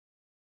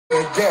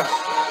man down.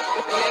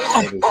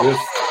 What is this?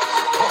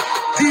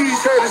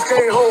 These haters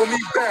can't hold me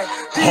back.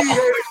 These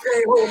haters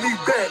can't hold me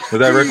back. Is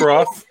that Rick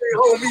Ross? Can't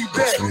hold me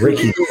back.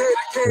 Ricky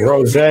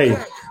Rose.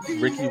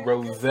 Ricky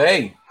Rose.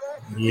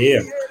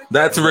 Yeah.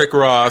 That's Rick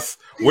Ross.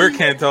 We're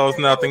Can't Tell Us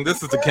Nothing.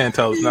 This is the Can't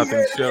Tell Us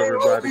Nothing show,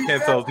 everybody.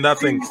 Can't Tell Us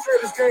Nothing,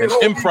 an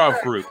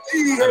improv group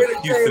out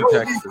of Houston,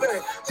 Texas.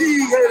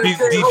 He's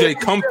DJ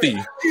Comfy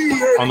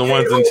on the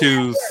ones and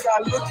twos.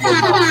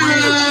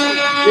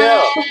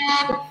 Yeah.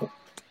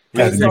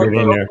 Had to get it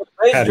in there.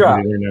 Bass drop.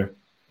 Had to get it in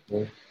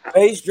there.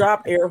 Bass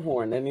drop air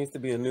horn. That needs to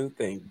be a new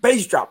thing.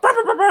 Bass drop.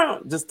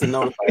 Just to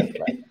notify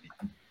everybody.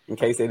 In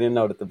case they didn't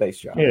know that the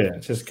bass drop. Yeah,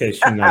 just in case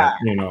you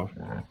know.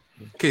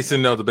 In case you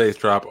know the bass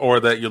drop,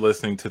 or that you're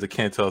listening to the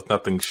Can't Tell Us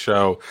Nothing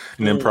show,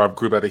 an improv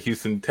group out of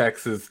Houston,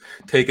 Texas,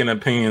 taking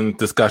opinion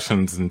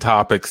discussions and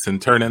topics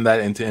and turning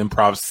that into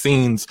improv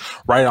scenes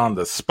right on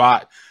the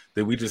spot.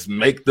 That we just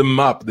make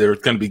them up. There's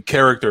going to be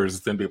characters.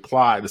 It's going to be a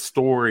plot. The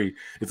story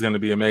is going to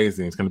be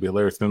amazing. It's going to be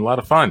hilarious. It's going to be a lot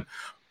of fun.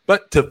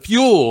 But to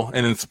fuel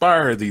and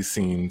inspire these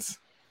scenes,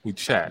 we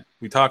chat.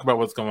 We talk about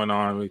what's going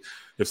on.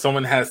 If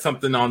someone has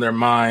something on their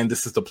mind,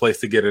 this is the place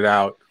to get it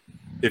out.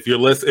 If you're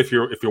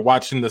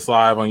watching this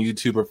live on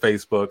YouTube or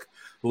Facebook,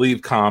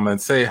 leave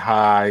comments, say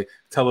hi,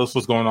 tell us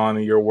what's going on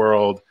in your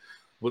world.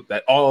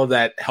 That all of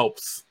that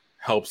helps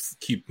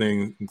keep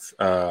things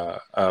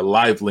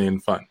lively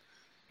and fun,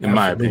 in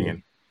my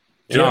opinion.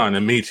 John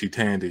and Michi,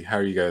 Tandy, how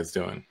are you guys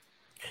doing?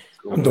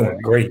 I'm doing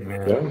great,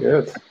 man. Yeah,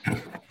 good.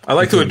 I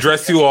like to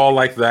address you all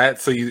like that,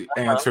 so you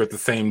answer at the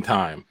same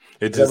time.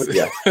 It just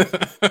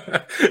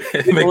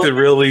it makes it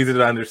real easy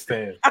to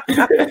understand.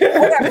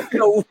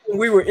 When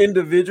we were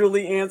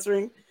individually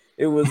answering,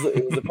 it was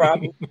a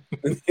problem.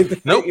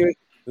 Nope.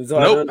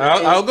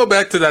 I'll go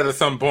back to that at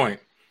some point.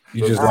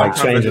 You just like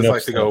changing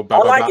up. I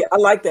like it. I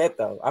like that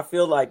though. I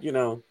feel like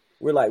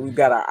we've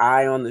got our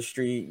eye on the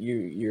street.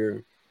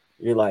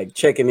 You're like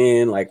checking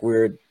in, like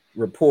we're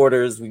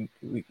reporters. We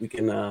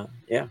can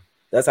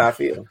that's how I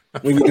feel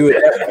when you do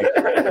it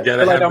that way. You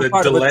gotta have the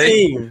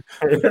delay.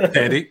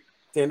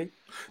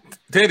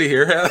 Tandy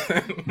here.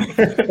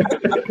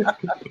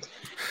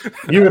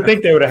 You would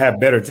think they would have had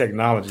better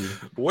technology.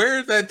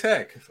 Where's that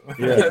tech?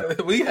 Yeah.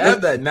 We have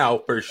that now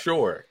for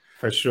sure.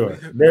 For sure.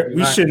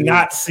 We should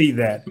not see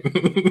that.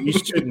 We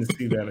shouldn't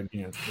see that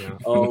again. Yeah.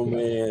 Oh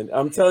man.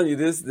 I'm telling you,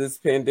 this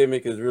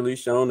pandemic has really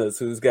shown us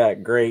who's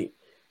got great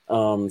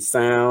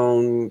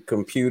sound,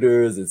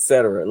 computers,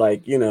 etc.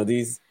 Like,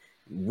 these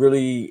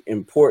really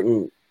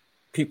important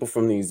people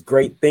from these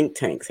great think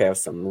tanks have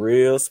some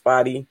real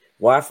spotty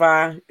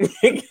Wi-Fi.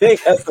 They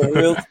got some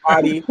real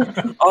spotty,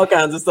 all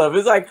kinds of stuff.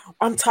 It's like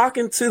I'm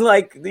talking to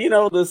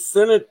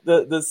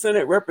the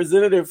Senate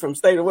representative from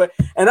state of what,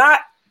 and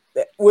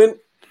when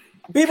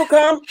people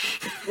come,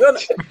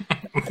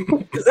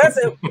 because that's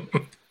it.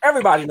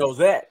 Everybody knows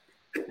that.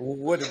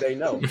 What do they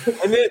know?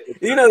 And then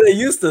they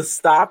used to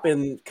stop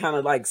and kind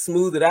of like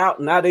smooth it out.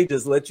 Now they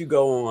just let you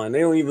go on. They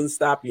don't even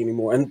stop you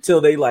anymore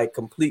until they like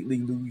completely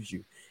lose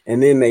you,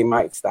 and then they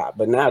might stop.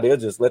 But now they'll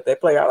just let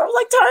that play out. I was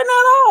like, turn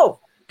that off.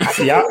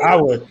 See, I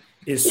would,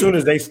 as soon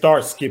as they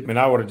start skipping,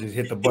 I would have just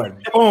hit the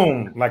button,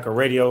 boom, like a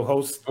radio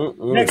host.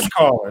 Next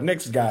caller,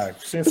 next guy,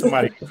 send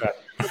somebody.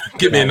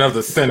 Give me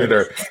another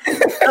senator.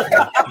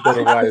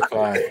 Better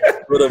Wi-Fi.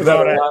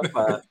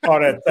 All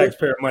that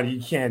taxpayer money,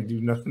 you can't do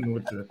nothing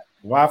with the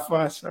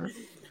Wi-Fi, sir.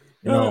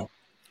 And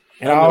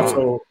I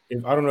also,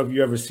 I don't know if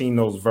you ever seen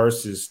those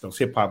verses, those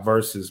hip hop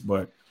verses,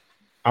 but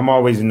I'm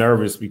always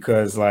nervous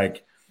because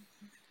like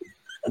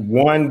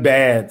one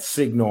bad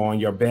signal on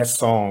your best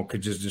song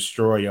could just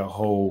destroy your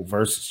whole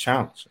versus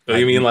challenge. So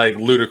you mean like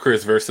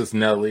Ludacris versus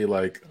Nelly,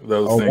 like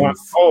those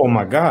things? Oh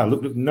my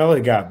God,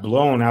 Nelly got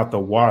blown out the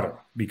water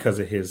because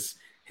of his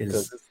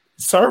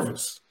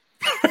service.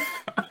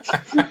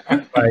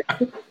 Like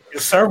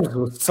his service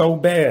was so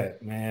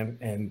bad, man.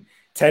 And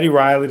Teddy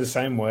Riley the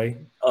same way.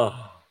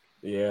 Oh,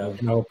 yeah.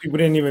 People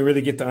didn't even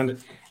really get to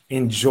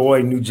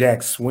enjoy New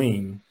Jack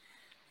Swing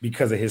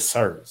because of his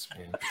service,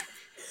 man.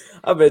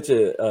 I bet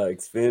you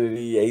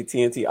Xfinity,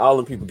 AT&T, all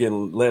them people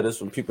getting letters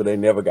from people they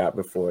never got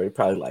before. They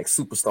probably like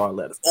superstar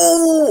letters.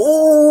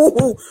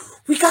 Oh,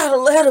 we got a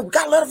letter. We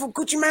got a letter from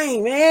Gucci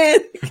Mane, man.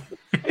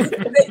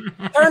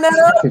 Turn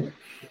that up.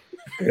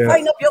 Yeah.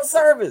 Tighten up your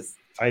service.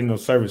 Tighten your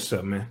service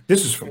up, man.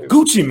 This is from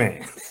Gucci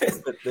Mane.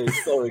 They're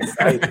so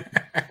excited.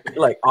 They're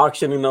like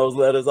auctioning those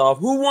letters off.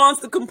 Who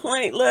wants the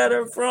complaint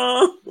letter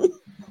from?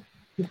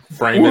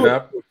 Frame it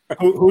up.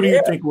 Who do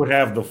you think would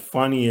have the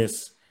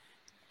funniest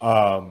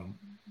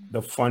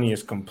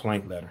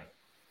complaint letter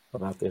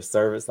about their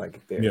service?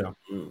 Like,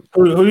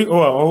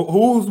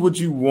 who would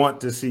you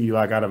want to see,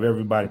 like, out of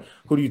everybody?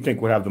 Who do you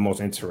think would have the most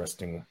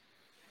interesting one?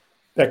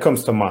 That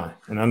comes to mind,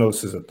 and I know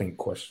this is a think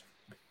question.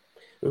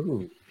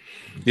 Ooh.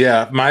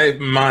 Yeah, my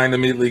mind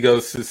immediately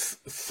goes to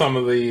some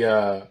of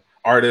the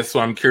artists, so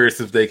I'm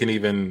curious if they can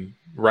even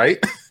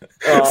write.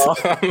 So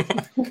I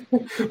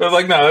was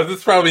like, no, this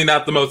is probably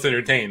not the most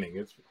entertaining.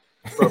 It's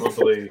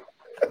probably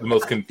the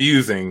most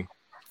confusing.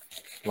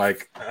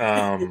 Like,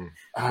 oh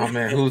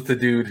man, who's the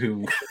dude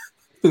who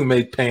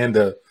made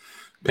Panda?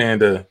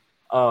 Panda.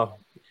 Oh,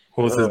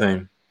 What was his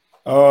name?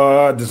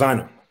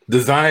 Designer.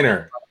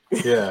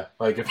 Yeah,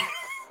 like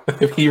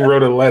if he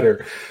wrote a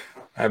letter,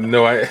 I don't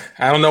know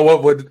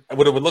what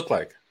it would look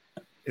like.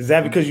 Is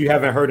that because you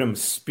haven't heard him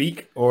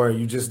speak, or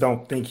you just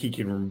don't think he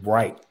can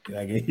write?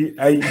 Like,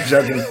 are you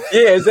judging?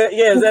 Is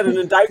that an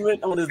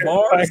indictment on his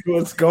bars? Like,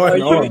 what's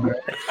going on? Man?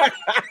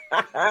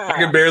 I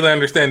can barely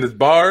understand his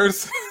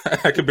bars.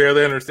 I can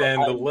barely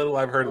understand the little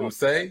I've heard him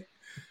say,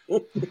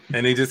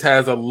 and he just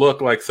has a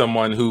look like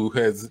someone who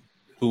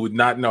would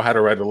not know how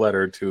to write a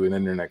letter to an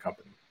internet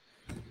company.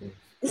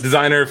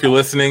 Designer, if you're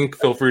listening,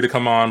 feel free to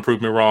come on,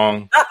 prove me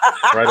wrong,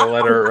 write a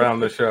letter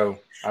around the show.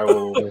 I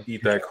will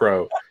eat that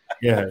crow.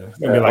 Yeah,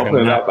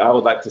 I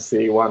would like to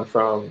see one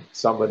from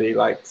somebody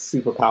like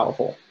super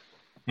powerful,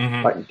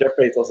 like Jeff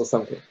Bezos or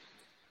something.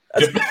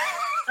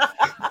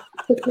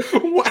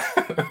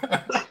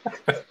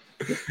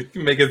 He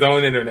can make his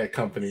own internet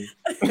company.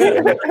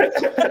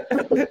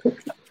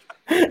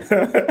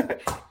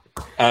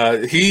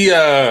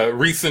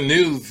 Recent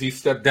news, he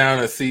stepped down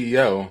as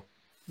CEO.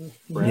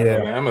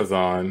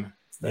 Amazon.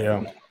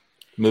 Yeah,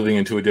 moving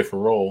into a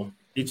different role.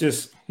 He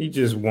just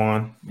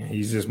won.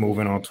 He's just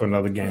moving on to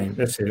another game.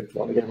 That's it.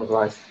 One game of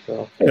life.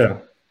 So. Yeah,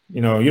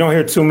 you don't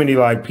hear too many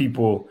like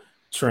people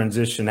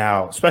transition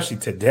out, especially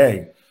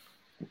today,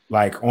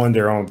 like on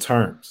their own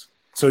terms.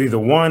 So either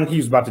one,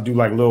 he's about to do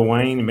like Lil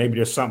Wayne, and maybe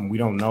there's something we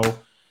don't know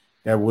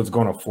that was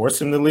going to force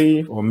him to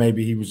leave, or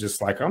maybe he was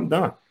just like, I'm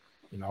done.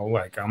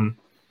 Like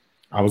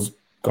I was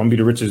going to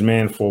be the richest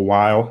man for a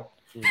while.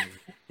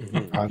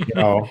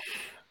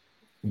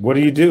 What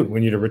do you do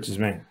when you're the richest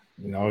man?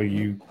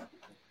 You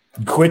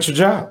quit your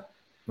job,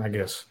 I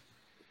guess.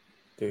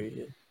 There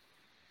you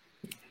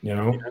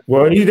go.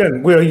 Well, he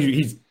doesn't. Well,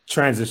 he's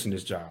transitioned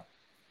his job.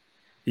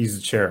 He's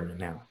the chairman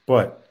now,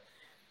 but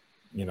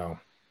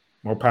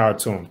more power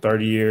to him.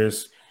 30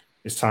 years.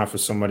 It's time for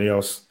somebody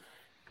else.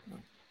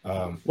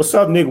 What's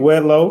up, Nick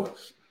Wedlow?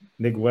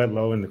 Nick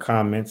Wedlow in the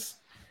comments.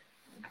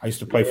 I used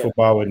to play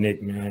football with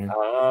Nick, man.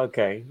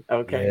 Okay.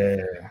 Yeah.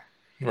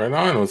 Right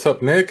on. What's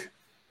up, Nick?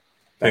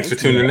 Thanks for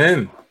tuning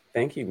in.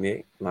 Thank you,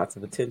 Nick. Lots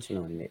of attention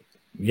on Nick.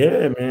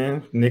 Yeah,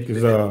 man. Nick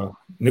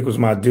was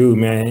my dude,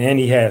 man. And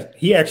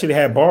he actually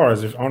had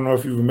bars. I don't know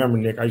if you remember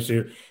Nick.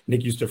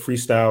 Nick used to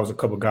freestyle. There was a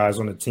couple guys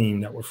on the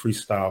team that were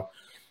freestyle.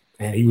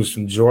 And he was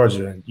from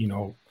Georgia. And,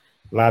 a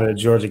lot of the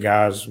Georgia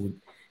guys would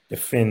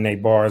defend their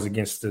bars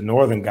against the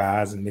northern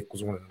guys, and Nick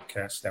was one of them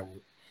cats that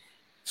would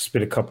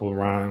spit a couple of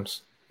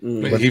rhymes.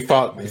 He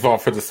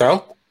fought for the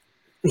South?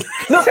 Is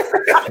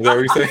that what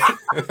you're saying?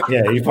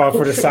 Yeah, he fought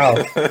for the South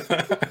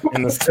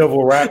in the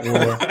Civil Rap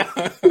War.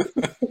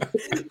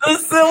 The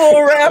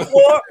Civil Rap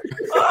War.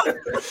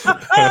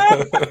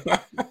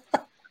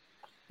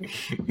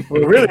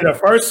 Well, really, the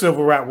first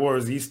Civil Rap War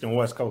is East and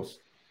West Coast.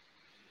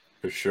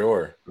 For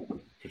sure.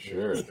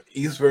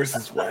 East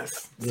versus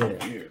West. So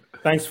weird.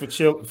 Thanks for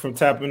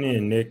tapping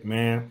in, Nick,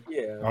 man.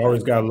 Yeah. I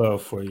always got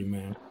love for you,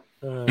 man.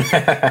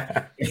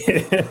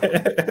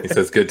 He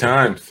says good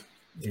times.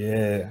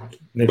 Yeah.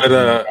 But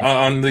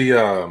on the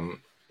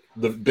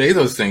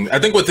Bezos thing, I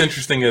think what's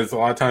interesting is a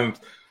lot of times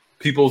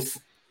people's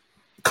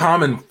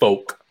common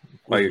folk,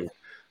 like,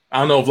 I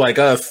don't know if like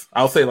us,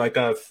 I'll say like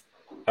us,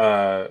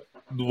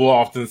 will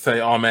often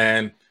say, oh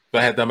man, if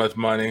I had that much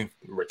money,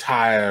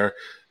 retire,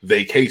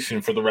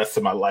 vacation for the rest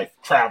of my life,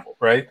 travel,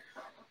 right?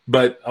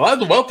 But a lot of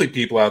the wealthy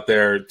people out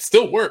there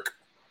still work.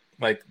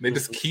 Like, they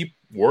just keep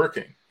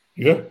working.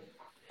 Yeah.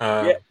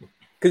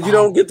 Because you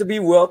don't get to be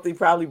wealthy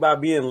probably by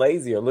being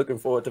lazy or looking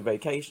forward to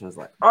vacation. It's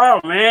like,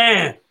 oh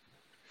man,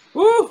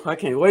 woo, I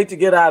can't wait to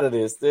get out of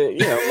this.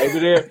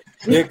 Maybe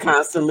they're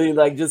constantly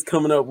like just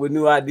coming up with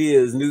new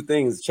ideas, new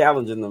things,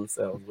 challenging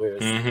themselves.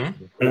 Whereas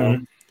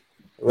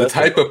the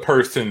type of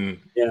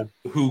person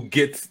who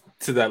gets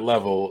to that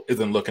level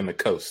isn't looking to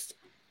coast.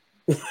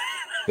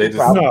 They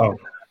just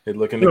they're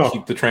looking to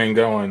keep the train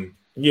going.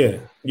 Yeah,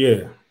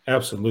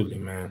 absolutely,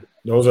 man.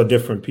 Those are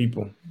different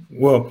people.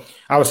 Well,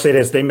 I would say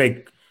this: they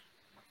make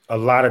a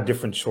lot of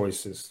different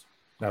choices.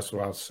 That's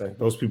what I would say.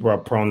 Those people are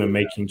prone to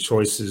making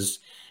choices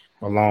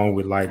along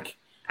with like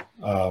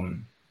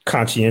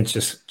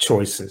conscientious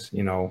choices,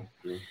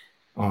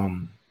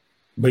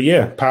 But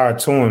yeah, power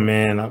to him,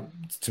 man.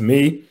 To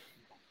me,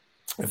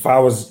 I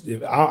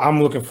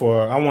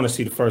want to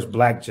see the first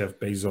black Jeff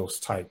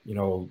Bezos type,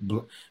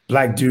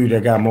 black dude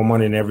that got more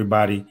money than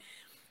everybody.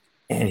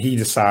 And he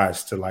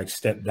decides to like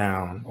step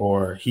down,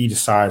 or he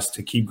decides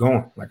to keep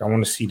going. Like, I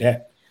want to see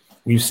that.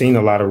 We've seen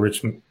a lot of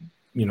rich,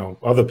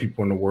 other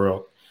people in the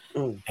world,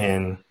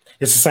 and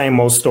it's the same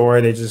old story.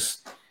 They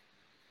just,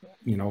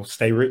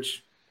 stay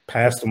rich,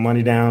 pass the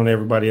money down to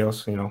everybody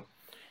else,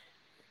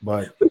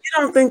 But you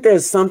don't think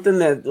there's something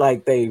that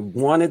like they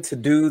wanted to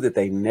do that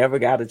they never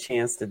got a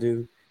chance to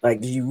do?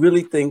 Like, do you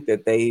really think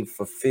that they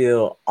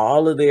fulfill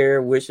all of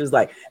their wishes?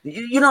 Like,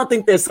 you don't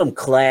think there's some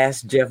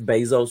class Jeff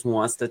Bezos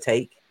wants to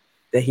take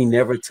that he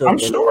never took? I'm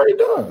sure he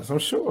does. I'm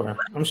sure.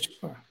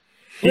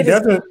 He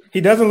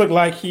doesn't look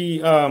like he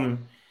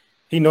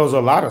knows a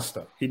lot of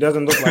stuff. He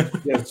doesn't look like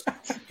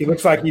he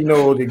looks like he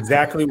knows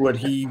exactly what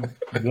he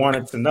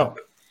wanted to know.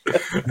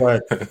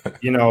 But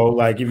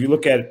like if you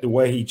look at the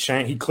way he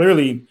changed, he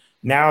clearly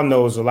now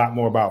knows a lot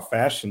more about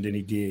fashion than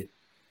he did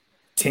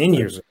 10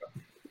 years ago.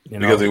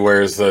 Because he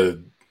wears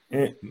the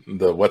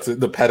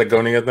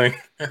Patagonia thing?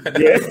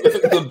 Yeah.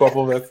 The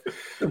bubble vest.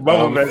 The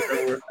bubble vest.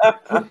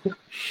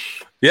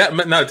 Yeah,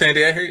 no,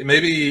 Tandy, I hear you.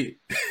 Maybe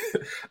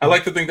I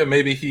like to think that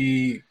maybe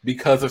he,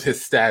 because of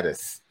his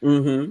status,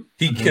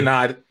 he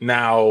cannot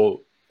now,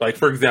 like,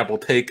 for example,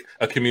 take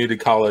a community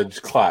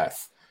college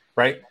class,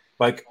 right?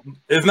 Like,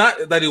 it's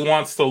not that he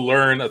wants to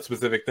learn a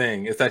specific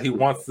thing; it's that he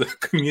wants the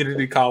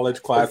community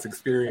college class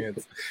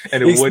experience,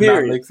 and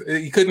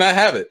he could not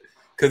have it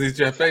because he's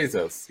Jeff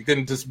Bezos. He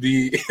couldn't just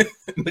be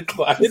in the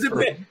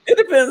classroom. It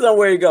depends on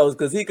where he goes,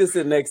 because he could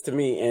sit next to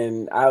me,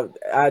 and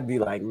I'd be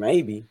like,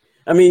 maybe.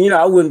 I mean,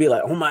 I wouldn't be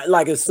like, oh my,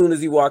 like as soon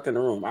as he walked in the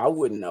room, I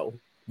wouldn't know.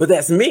 But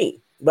that's me.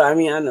 But I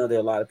mean, I know there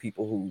are a lot of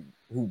people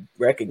who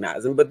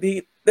recognize him. But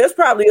there's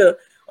probably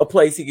a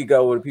place he could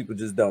go where people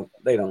just don't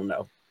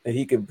know. And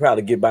he could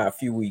probably get by a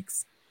few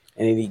weeks,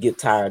 and then he'd get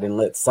tired and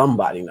let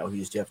somebody know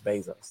he's Jeff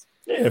Bezos.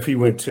 Yeah, if he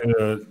went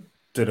to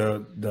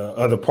the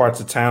other parts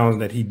of town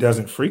that he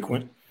doesn't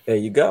frequent. There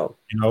you go.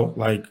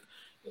 Like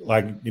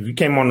if you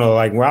came on the,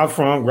 like where I'm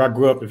from, where I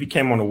grew up, if he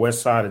came on the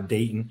west side of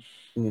Dayton,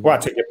 well, I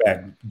take it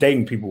back.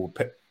 Dayton people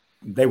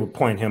would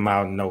point him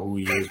out and know who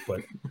he is.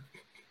 But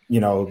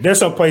there's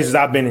some places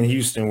I've been in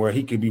Houston where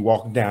he could be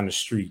walking down the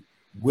street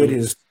with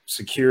his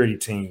security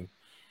team,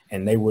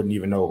 and they wouldn't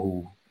even know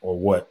who or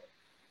what.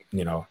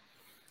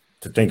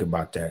 To think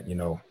about that.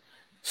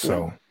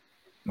 So,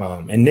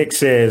 and Nick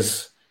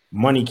says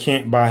money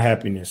can't buy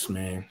happiness,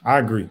 man. I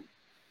agree,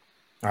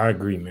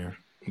 man.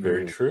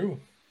 Very true.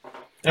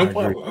 And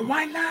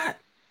why not?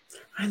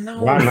 I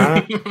know. Why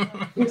not?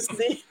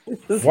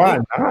 Why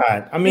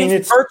not? I mean,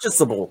 it's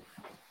purchasable.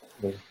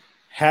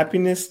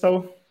 Happiness,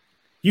 though,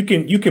 you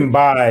can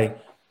buy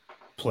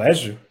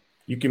pleasure.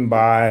 You can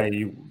buy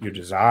your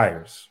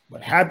desires,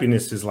 but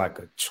happiness is like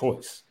a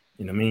choice.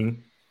 You know what I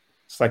mean?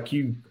 It's like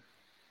you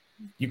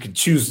could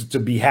choose to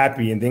be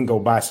happy and then go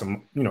buy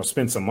some,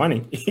 spend some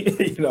money.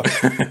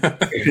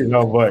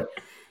 But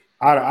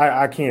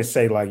I can't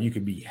say like you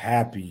could be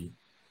happy.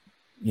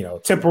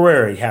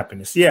 Temporary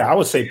happiness. Yeah, I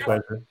would say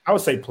pleasure.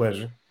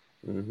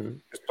 Mm-hmm.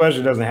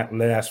 Pleasure doesn't have to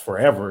last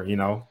forever,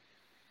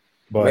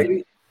 But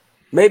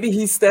maybe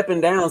he's stepping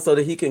down so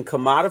that he can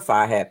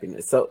commodify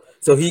happiness. So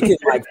he can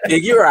like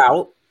figure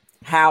out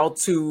how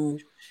to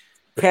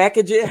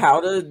package it,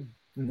 how to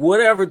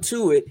whatever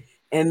to it,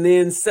 and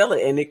then sell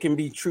it, and it can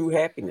be true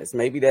happiness.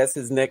 Maybe that's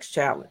his next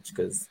challenge,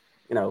 because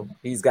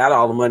he's got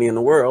all the money in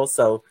the world.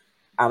 So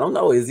I don't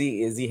know. Is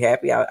he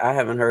happy? I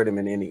haven't heard him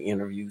in any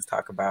interviews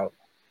talk about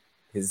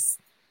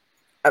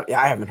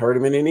I haven't heard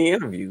him in any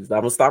interviews. I'm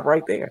gonna stop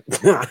right there.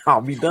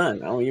 I'll be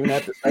done. I don't even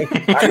have to say.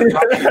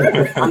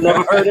 I've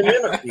never heard him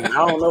interview. I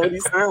don't know what he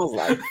sounds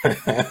like.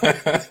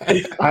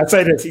 I'd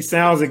say this: he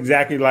sounds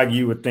exactly like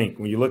you would think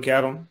when you look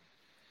at him.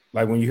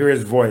 Like when you hear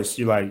his voice,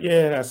 you're like,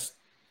 yeah, that's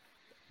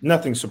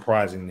nothing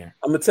surprising there.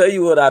 I'm gonna tell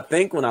you what I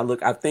think when I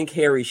look. I think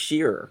Harry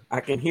Shearer.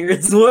 I can hear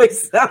his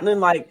voice sounding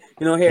like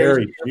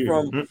Harry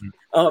Shearer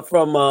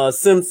from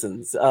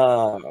Simpsons.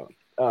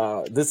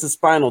 This is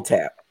Spinal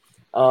Tap.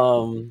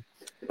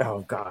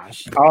 Oh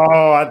gosh.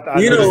 Oh,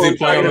 who does he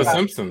play on The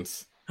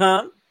Simpsons?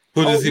 Huh?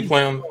 Who does he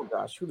play on? Oh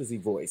gosh, who does he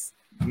voice?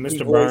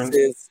 Mr.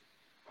 Burns.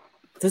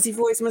 Does he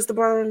voice Mr.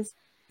 Burns?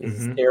 This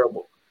is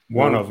terrible.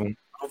 One of them.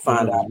 I'll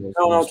find out.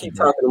 Don't keep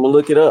talking. I'm gonna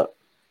look it up.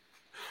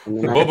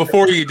 Well,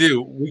 before you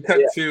do, we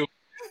cut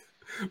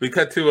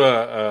to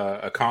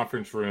a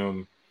conference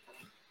room.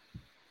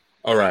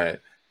 All right,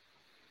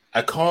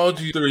 I called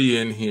you three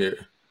in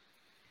here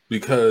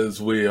because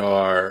we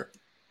are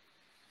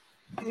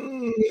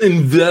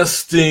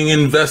investigating,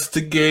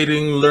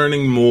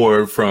 learning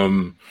more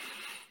from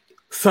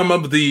some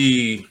of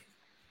the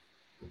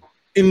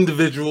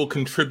individual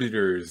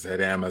contributors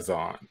at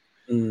Amazon.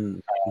 You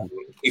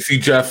see,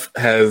 Jeff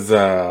has,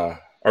 or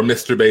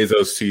Mr.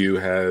 Bezos to you,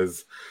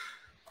 has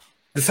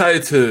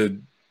decided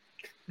to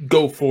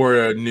go for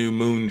a new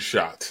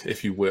moonshot,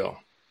 if you will.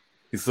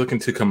 He's looking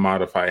to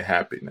commodify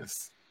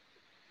happiness.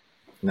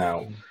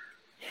 Now,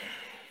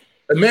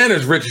 a man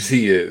as rich as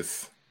he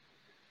is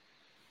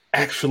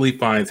actually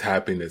finds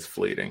happiness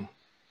fleeting.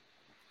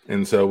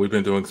 And so we've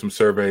been doing some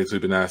surveys, we've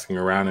been asking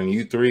around, and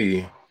you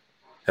three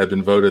have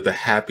been voted the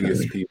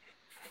happiest people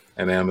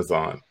at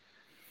Amazon.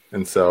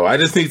 And so I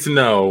just need to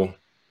know,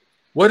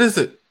 what is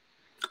it?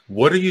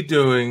 What are you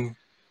doing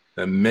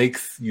that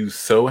makes you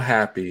so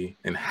happy,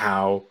 and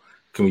how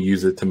can we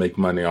use it to make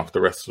money off the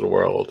rest of the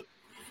world?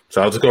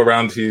 So I'll just go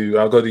around to you.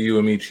 I'll go to you,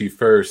 Amici,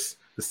 first.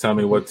 Just tell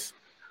me what's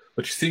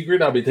your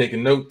secret. I'll be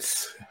taking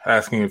notes,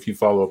 asking a few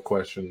follow-up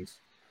questions.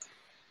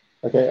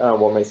 Okay,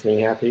 what makes me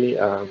happy?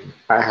 I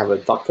have a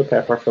Dr.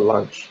 Pepper for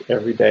lunch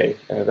every day.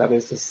 That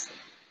is just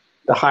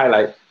the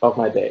highlight of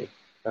my day.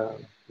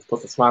 It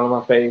puts a smile on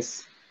my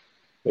face,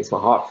 makes my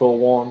heart feel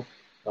warm,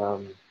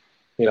 and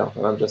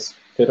I'm just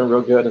feeling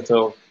real good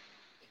until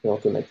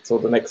the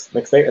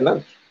next day at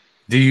lunch.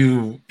 Do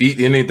you eat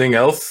anything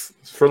else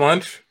for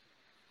lunch?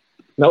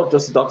 Nope,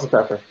 just Dr.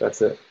 Pepper.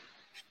 That's it.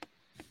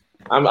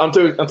 I'm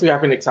too happy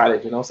and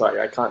excited, so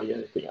I can't eat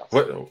anything else.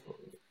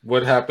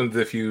 What happens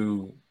if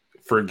you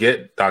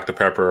forget Dr.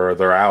 Pepper or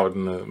they're out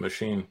in the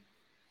machine?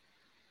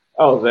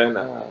 Oh, then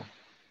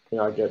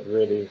I get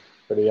really,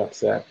 really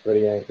upset,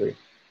 really angry,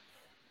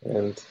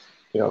 and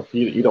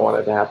you don't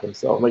want it to happen.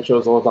 So make sure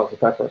there's always Dr.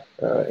 Pepper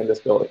in this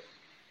building.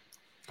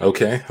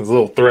 Okay, it's a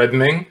little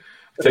threatening.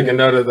 Take a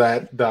note of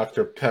that,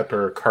 Dr.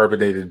 Pepper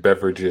carbonated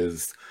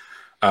beverages.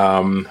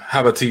 How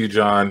about to you,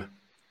 John?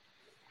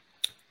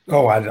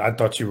 Oh, I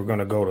thought you were going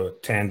to go to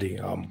Tandy.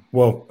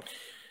 Well,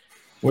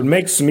 what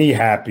makes me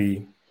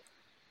happy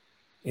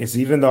is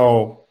even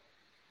though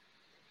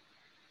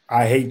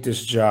I hate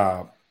this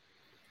job,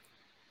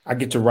 I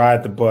get to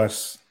ride the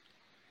bus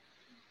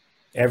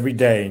every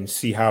day and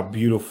see how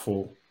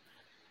beautiful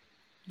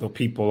the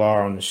people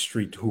are on the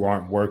street who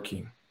aren't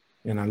working.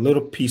 And a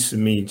little piece of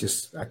me,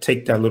 I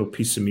take that little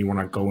piece of me when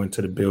I go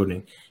into the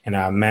building and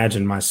I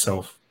imagine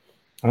myself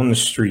on the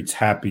streets,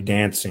 happy,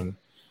 dancing,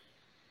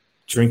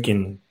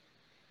 drinking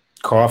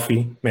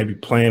coffee, maybe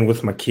playing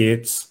with my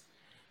kids.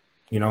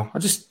 I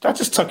just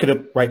tuck it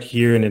up right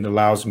here and it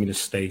allows me to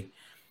stay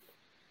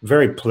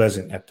very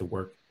pleasant at the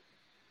work.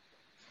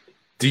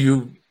 Do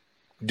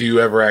you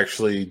ever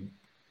actually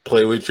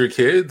play with your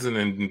kids and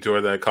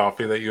enjoy that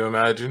coffee that you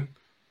imagine?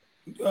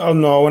 Oh,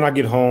 no. When I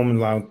get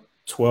home around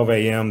 12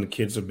 a.m., the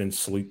kids have been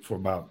asleep for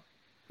about,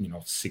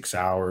 6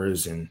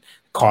 hours and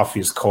coffee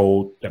is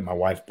cold that my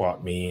wife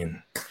bought me.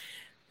 And,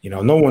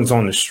 no one's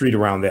on the street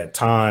around that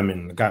time.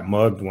 And I got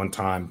mugged one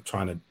time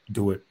trying to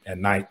do it at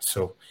night.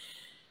 So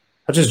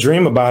I just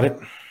dream about it.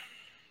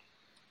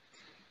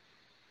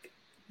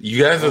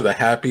 You guys are the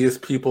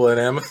happiest people at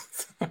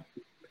Amazon.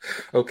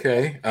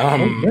 Okay.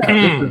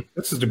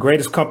 This is the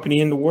greatest company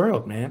in the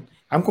world, man.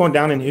 I'm going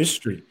down in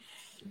history.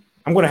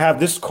 I'm going to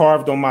have this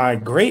carved on my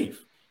grave.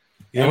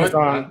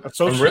 Amazon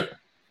Associate.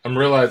 I'm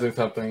realizing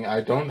something.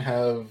 I don't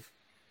have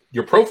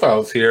your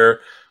profiles here.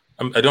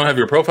 I don't have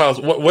your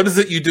profiles. What is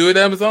it you do at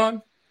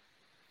Amazon?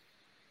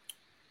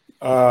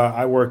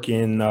 I work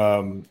in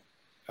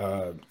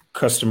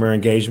customer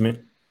engagement.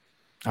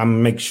 I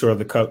make sure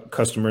the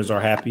customers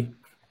are happy.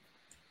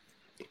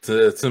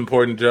 It's an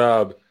important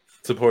job.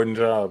 It's an important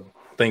job.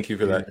 Thank you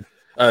for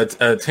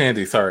that.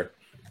 Tandy, sorry.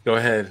 Go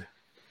ahead.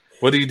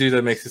 What do you do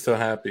that makes you so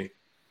happy?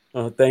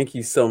 Oh, thank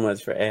you so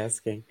much for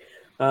asking.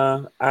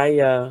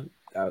 I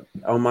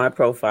on my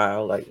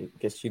profile, I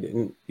guess you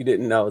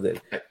didn't know that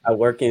I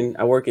work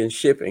in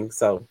shipping.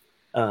 So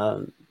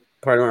part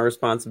of my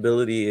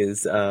responsibility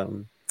is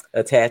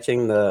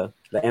attaching the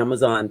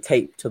Amazon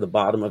tape to the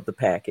bottom of the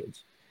package,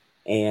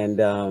 and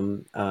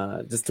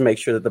just to make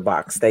sure that the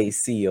box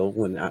stays sealed.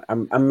 When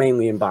I'm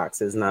mainly in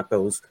boxes, not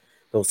those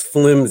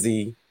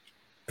flimsy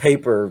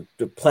paper,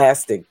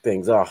 plastic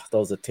things. Oh,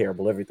 those are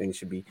terrible. Everything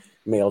should be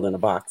mailed in a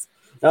box.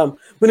 But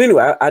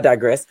anyway, I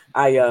digress.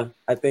 I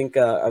think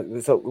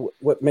so.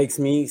 What makes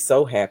me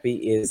so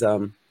happy is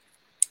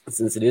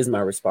since it is my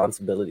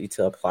responsibility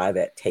to apply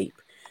that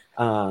tape,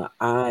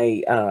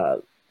 I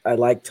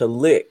like to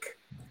lick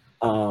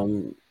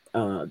the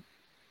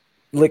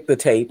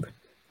tape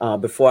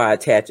before I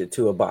attach it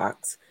to a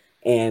box,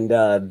 and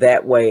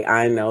that way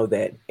I know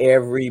that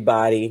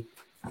everybody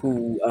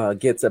who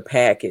gets a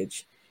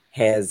package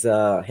has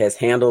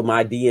handled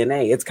my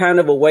DNA. It's kind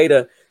of a way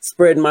to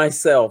spread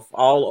myself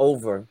all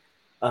over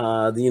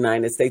the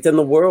United States and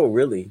the world,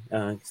 really,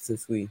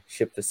 since we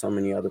ship to so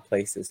many other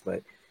places.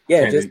 But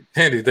yeah,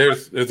 Tandy,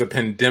 there's a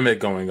pandemic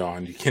going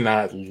on. You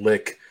cannot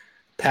lick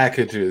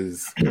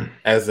packages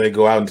as they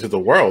go out into the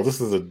world.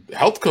 This is a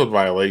health code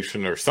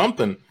violation or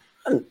something.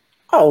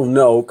 Oh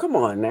no, come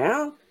on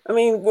now. I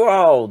mean, we're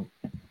all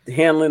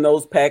handling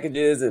those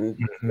packages and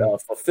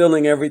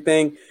fulfilling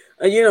everything.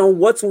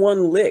 What's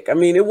one lick? I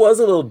mean, it was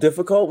a little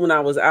difficult when I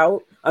was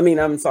out. I mean,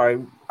 I'm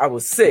sorry, I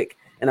was sick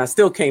and I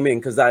still came in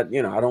because I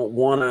don't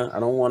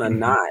wanna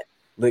not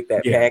lick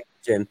that package.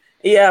 And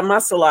yeah, my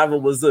saliva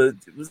was a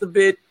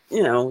bit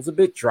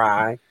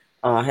dry.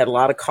 I had a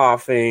lot of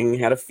coughing,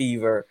 had a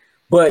fever,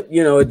 but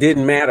it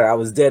didn't matter. I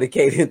was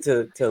dedicated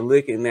to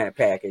licking that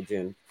package,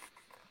 and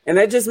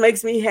that just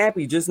makes me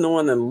happy, just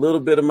knowing that a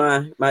little bit of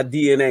my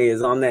DNA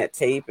is on that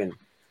tape. And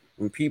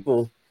when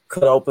people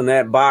cut open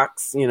that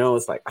box,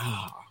 it's like,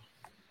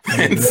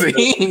 and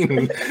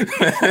scene.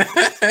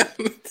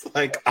 It's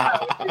like,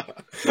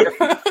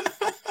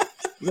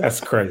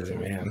 That's crazy,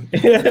 man.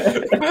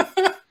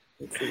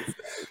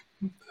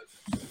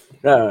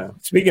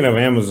 Speaking of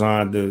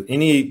Amazon,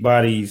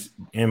 anybody's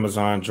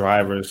Amazon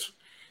drivers,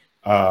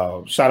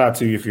 shout out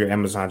to you if you're an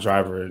Amazon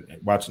driver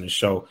watching the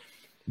show.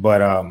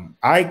 But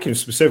I can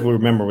specifically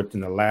remember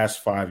within the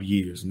last 5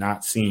 years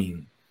not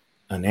seeing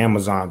an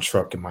Amazon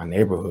truck in my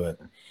neighborhood.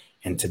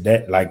 And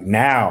today, like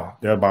now,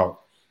 they're about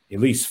at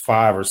least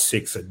 5 or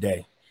 6 a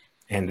day.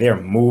 And they're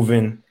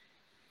moving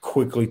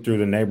quickly through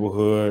the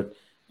neighborhood.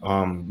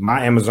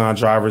 My Amazon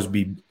drivers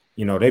they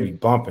be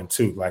bumping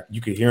too. Like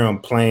you could hear them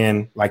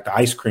playing like the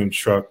ice cream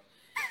truck,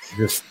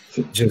 just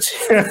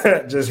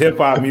hip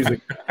hop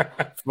music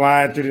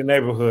flying through the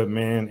neighborhood,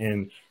 man.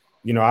 And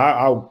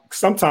I'll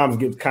sometimes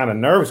get kind of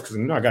nervous because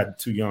I got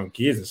 2 young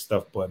kids and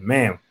stuff. But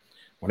man,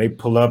 when they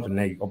pull up and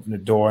they open the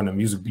door and the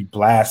music be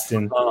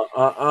blasting,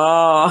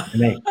 and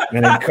they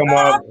come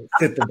up,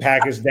 sit the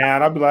package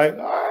down, I'll be like,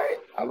 all right,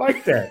 I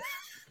like that.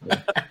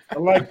 I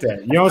like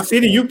that. You don't see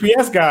the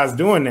UPS guys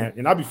doing that,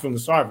 and I'll be feeling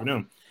sorry for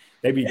them.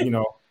 They be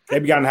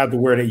gonna have to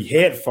wear their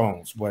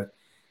headphones, but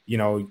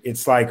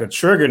it's like a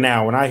trigger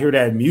now. When I hear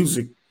that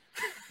music,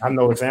 I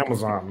know it's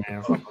Amazon,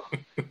 man.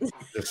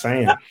 Just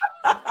saying.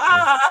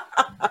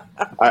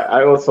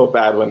 I was so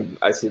bad when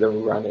I see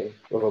them running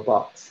with a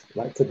box,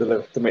 like to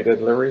make the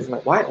deliveries. I'm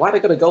like, why are they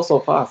gonna go so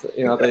fast?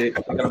 They're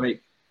gonna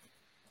make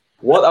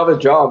what other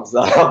jobs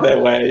are out their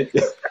way?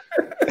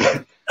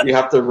 You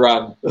have to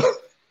run.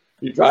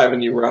 You drive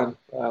and you run.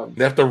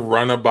 They have to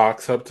run a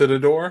box up to the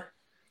door.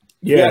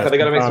 Yeah, because they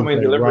got to make so many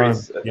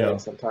deliveries a day yeah.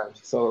 sometimes.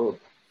 So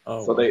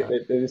they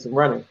do some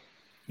running.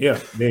 Yeah,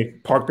 they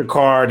park the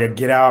car, they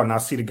get out, and I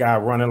see the guy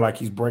running like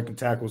he's breaking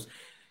tackles,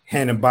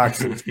 handing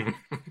boxes,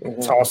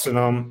 tossing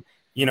them.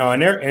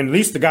 And at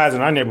least the guys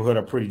in our neighborhood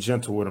are pretty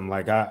gentle with them.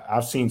 Like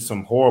I've seen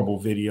some horrible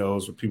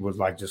videos where people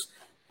like just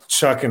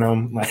chucking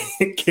them, like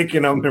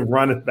kicking them and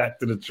running back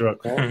to the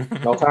truck.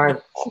 No time.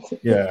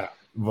 Yeah,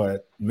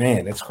 but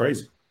man, it's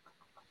crazy.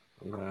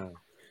 Wow.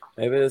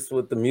 Maybe that's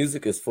what the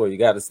music is for. You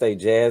got to stay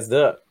jazzed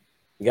up.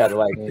 You got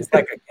to it's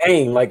like a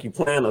game, like you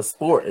playing a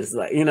sport. It's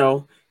like,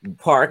 you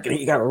park and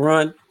you got to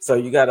run. So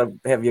you got to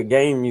have your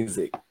game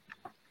music.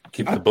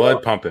 Keep the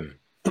blood pumping.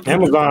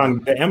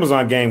 The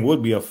Amazon game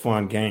would be a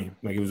fun game.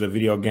 Like it was a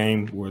video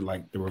game where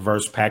like the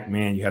reverse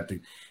Pac-Man, you have to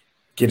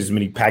get as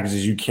many packages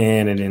as you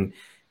can. And then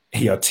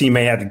your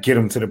teammate had to get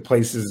them to the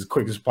places as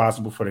quick as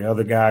possible for the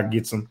other guy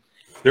gets them.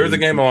 There was a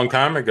game a long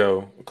time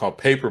ago called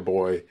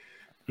Paperboy.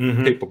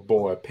 Mm-hmm.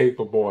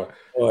 Paperboy.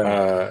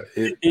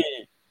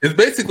 It's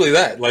basically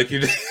that. Like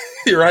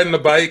you're riding a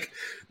bike,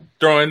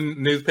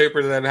 throwing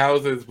newspapers at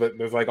houses, but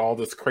there's like all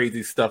this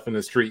crazy stuff in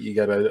the street you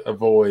gotta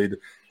avoid,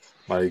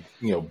 like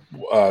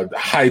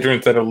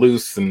hydrants that are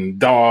loose and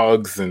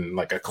dogs and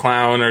like a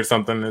clown or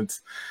something.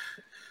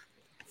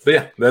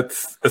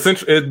 That's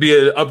essentially it'd be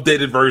an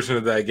updated version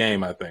of that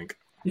game, I think.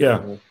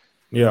 Yeah.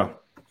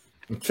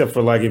 Except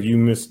for like if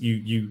you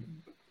you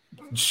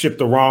ship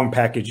the wrong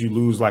package, you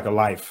lose like a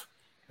life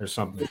or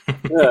something.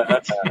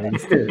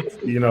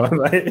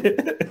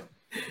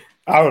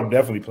 I would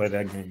definitely play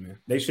that game, man.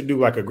 They should do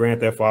like a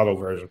Grand Theft Auto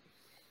version.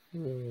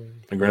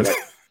 A Grand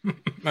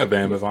Theft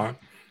Amazon.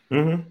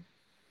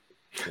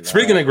 Mm-hmm.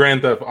 Speaking of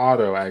Grand Theft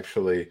Auto,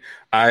 actually,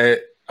 I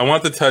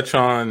want to touch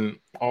on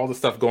all the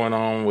stuff going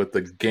on with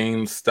the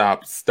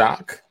GameStop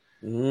stock.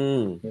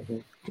 Mm-hmm.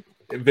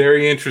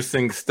 Very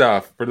interesting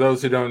stuff. For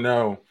those who don't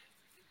know,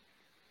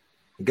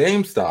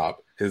 GameStop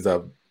is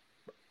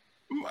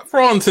for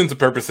all intents and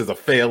purposes, a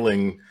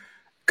failing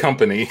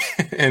company.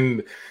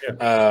 And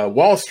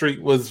Wall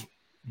Street was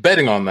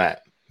betting on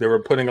that. They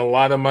were putting a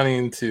lot of money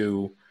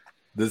into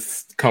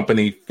this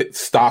company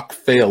stock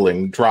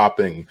failing,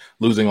 dropping,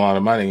 losing a lot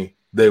of money.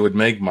 They would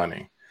make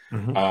money.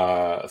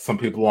 Mm-hmm. Some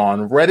people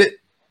on Reddit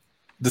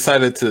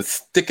decided to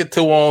stick it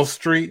to Wall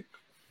Street.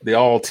 They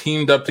all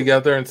teamed up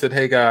together and said,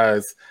 hey,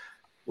 guys,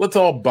 let's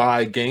all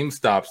buy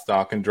GameStop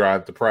stock and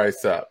drive the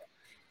price up.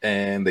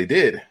 And they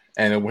did.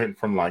 And it went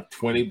from like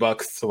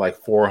 $20 to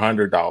like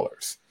 $400.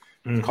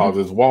 Mm-hmm.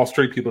 Causes Wall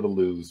Street people to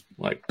lose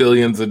like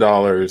billions of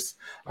dollars.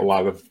 A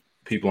lot of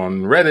people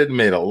on Reddit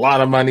made a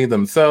lot of money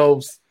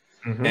themselves.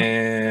 Mm-hmm.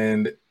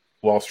 And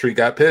Wall Street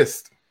got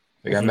pissed.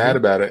 They got mad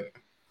about it.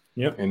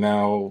 Yep. And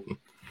now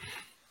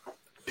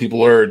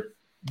people are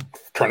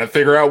trying to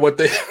figure out what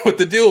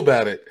to do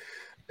about it.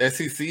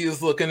 SEC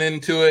is looking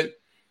into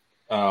it.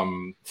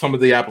 Some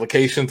of the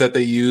applications that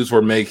they use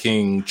were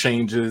making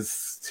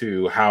changes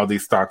to how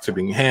these stocks are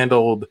being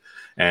handled,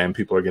 and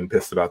people are getting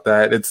pissed about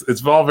that.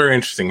 It's all very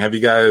interesting. Have you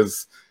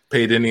guys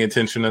paid any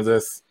attention to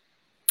this?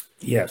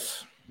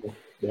 Yes.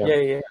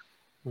 Yeah.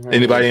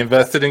 Anybody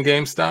invested in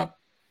GameStop?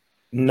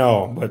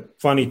 No, but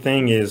funny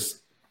thing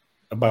is,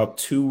 about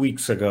 2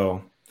 weeks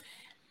ago,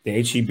 the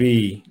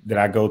HEB that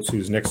I go to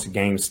is next to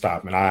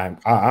GameStop, and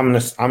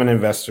I'm an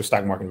investor,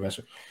 stock market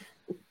investor.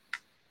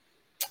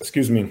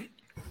 Excuse me,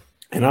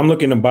 and I'm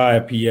looking to buy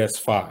a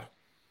PS5.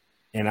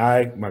 And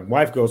my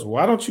wife goes,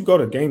 why don't you go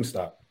to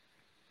GameStop?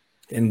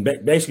 And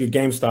basically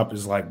GameStop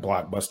is like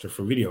Blockbuster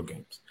for video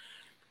games.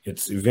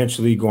 It's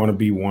eventually going to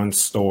be one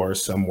store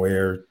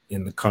somewhere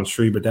in the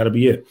country, but that'll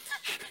be it.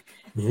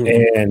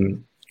 Mm-hmm.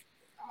 And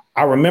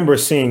I remember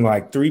seeing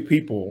like 3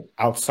 people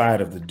outside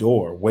of the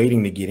door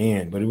waiting to get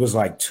in, but it was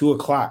like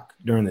 2:00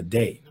 during the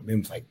day. I mean,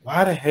 it was like,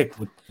 why the heck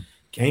would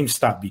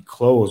GameStop be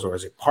closed, or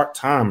is it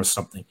part-time or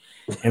something?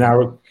 And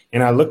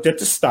I looked at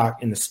the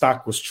stock, and the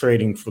stock was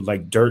trading for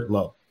like dirt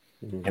low.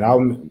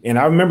 Mm-hmm. And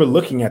I remember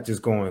looking at this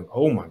going,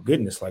 oh my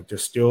goodness, like they're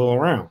still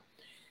around.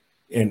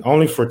 And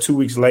only for 2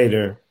 weeks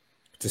later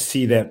to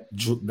see that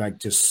like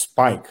just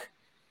spike.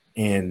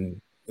 And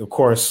of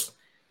course,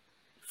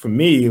 for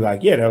me,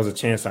 like, yeah, that was a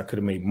chance I could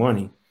have made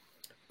money.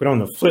 But on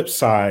the flip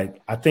side,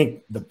 I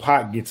think the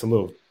pot gets a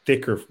little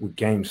thicker with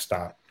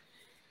GameStop.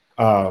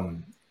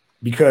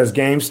 because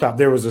GameStop,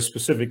 there was a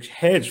specific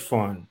hedge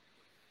fund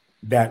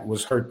that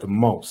was hurt the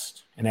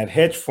most. And that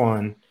hedge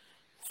fund,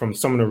 from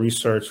some of the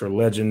research or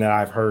legend that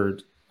I've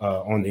heard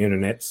on the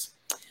internets,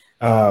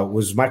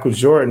 was Michael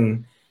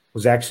Jordan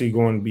was actually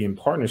going to be in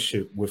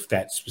partnership with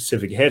that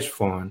specific hedge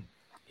fund.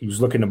 He was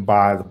looking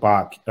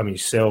to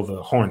sell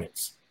the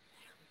Hornets.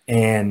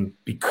 And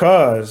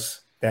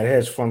because that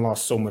hedge fund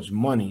lost so much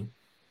money,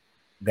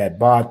 that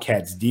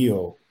Bobcats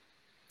deal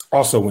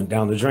also went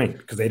down the drain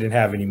because they didn't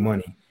have any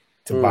money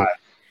to buy it.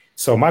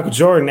 So Michael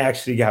Jordan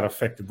actually got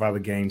affected by the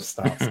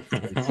GameStop,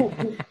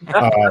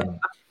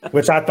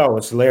 which I thought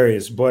was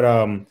hilarious. But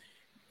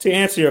to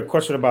answer your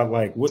question about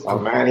like what,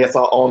 he has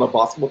to own a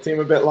basketball team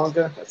a bit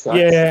longer.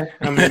 Yeah,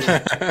 I mean,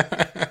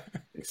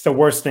 it's the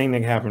worst thing that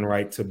can happen,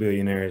 right, to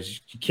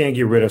billionaires. You can't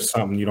get rid of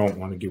something you don't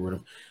want to get rid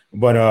of.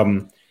 But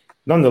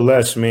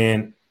nonetheless,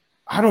 man,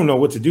 I don't know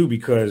what to do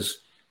because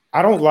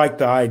I don't like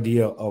the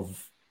idea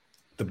of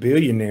the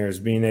billionaires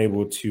being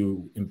able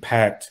to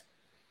impact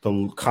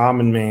the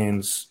common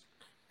man's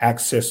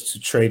access to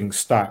trading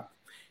stock.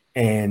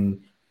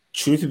 And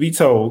truth be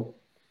told,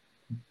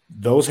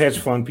 those hedge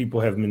fund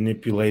people have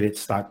manipulated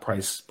stock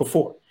price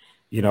before.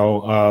 You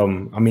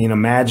know, I mean,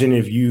 imagine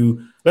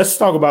let's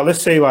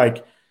say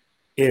like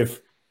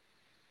if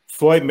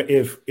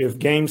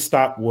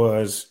GameStop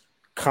was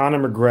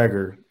Conor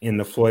McGregor in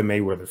the Floyd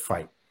Mayweather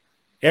fight,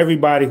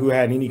 everybody who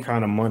had any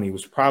kind of money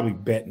was probably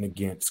betting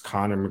against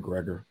Conor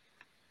McGregor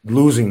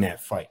losing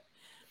that fight.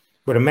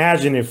 But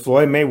imagine if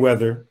Floyd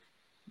Mayweather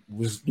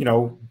was,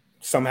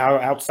 somehow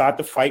outside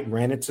the fight,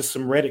 ran into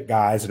some Reddit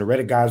guys, and the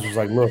Reddit guys was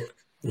like, look,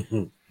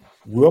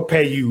 we'll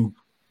pay you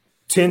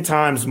 10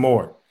 times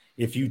more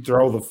if you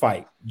throw the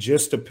fight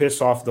just to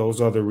piss off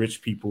those other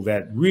rich people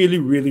that really,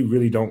 really,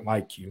 really don't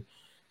like you.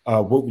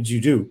 What would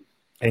you do?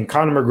 And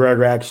Conor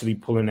McGregor actually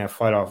pulling that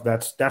fight off.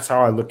 That's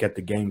how I look at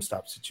the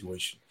GameStop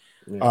situation.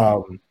 Yeah.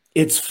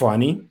 It's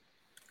funny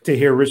to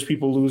hear rich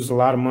people lose a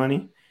lot of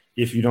money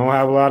if you don't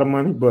have a lot of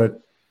money,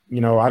 but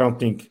I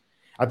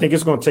think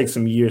it's going to take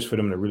some years for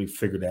them to really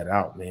figure that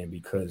out, man,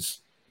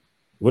 because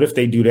what if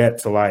they do that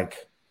to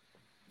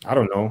I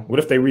don't know, what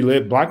if they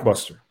relive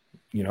Blockbuster,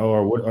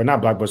 or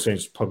not Blockbuster,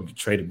 it's publicly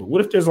traded, but what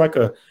if there's like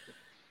a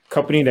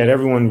company that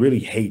everyone really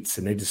hates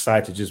and they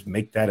decide to just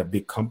make that a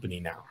big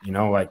company now,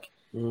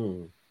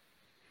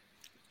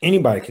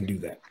 anybody can do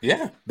that.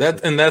 Yeah,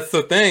 that's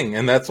the thing.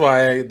 And that's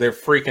why they're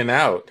freaking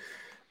out.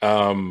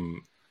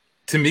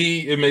 To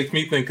me, it makes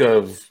me think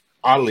of,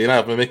 oddly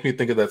enough, it makes me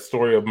think of that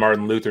story of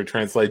Martin Luther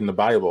translating the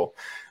Bible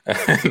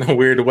in a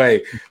weird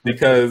way,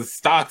 because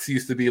stocks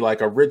used to be like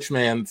a rich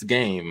man's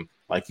game.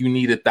 Like you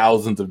needed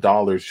thousands of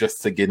dollars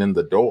just to get in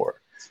the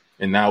door.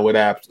 And now with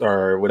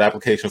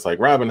applications like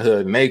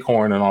Robinhood and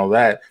Acorn and all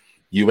that,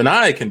 you and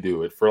I can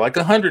do it for like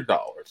 $100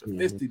 or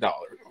 $50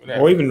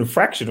 or even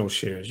fractional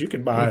shares. You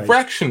can buy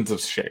fractions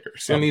of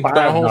shares. You don't need to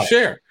buy a whole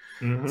share.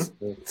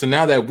 Mm-hmm. So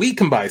now that we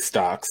can buy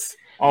stocks,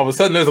 all of a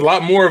sudden there's a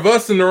lot more of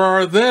us than there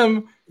are of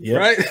them. Yep.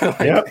 Right?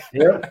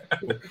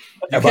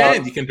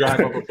 You can drive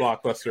up a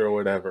Blockbuster or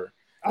whatever.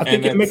 I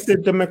think it makes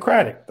it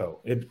democratic,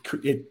 though.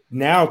 It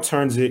now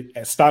turns it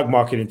stock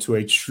market into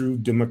a true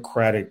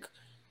democratic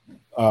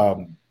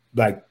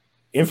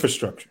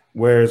infrastructure.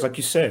 Whereas, like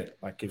you said,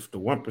 like if the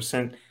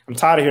 1%, I'm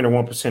tired of hearing the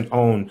 1%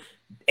 own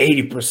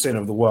 80%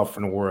 of the wealth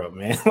in the world,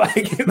 man.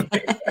 like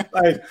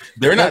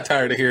they're not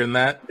tired of hearing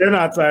that. They're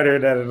not tired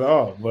of that at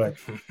all.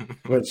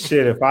 But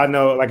shit, if I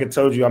know, like I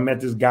told you, I met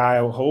this guy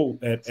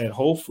at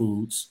Whole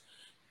Foods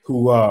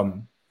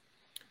who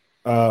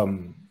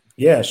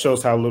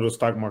shows how little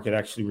stock market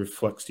actually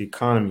reflects the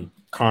economy.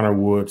 Connor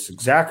Woods,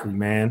 exactly,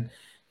 man.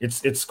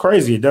 It's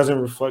crazy. It doesn't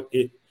reflect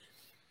it.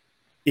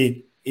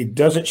 It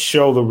doesn't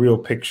show the real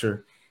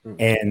picture.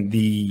 And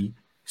the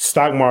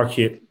stock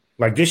market,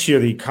 like this year,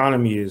 the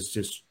economy is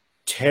just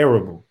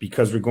terrible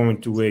because we're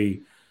going through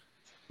a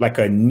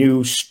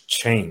new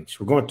change.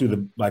 We're going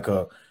through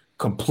a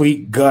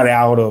complete gut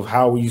out of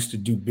how we used to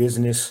do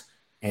business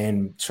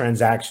and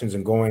transactions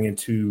and going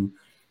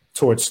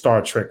towards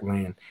Star Trek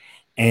land.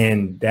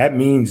 And that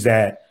means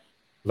that,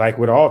 like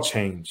with all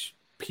change,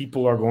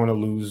 people are going to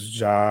lose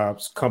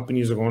jobs,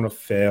 companies are going to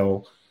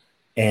fail,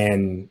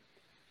 and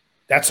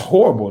that's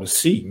horrible to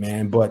see,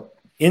 man. But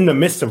in the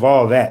midst of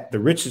all that, the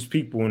richest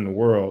people in the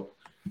world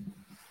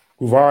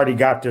who've already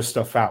got their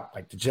stuff out,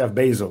 like the Jeff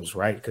Bezos,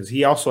 right? Because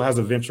he also has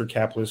a venture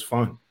capitalist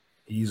fund.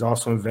 He's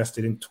also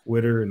invested in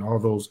Twitter and all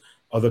those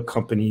other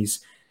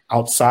companies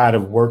outside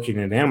of working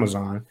at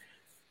Amazon.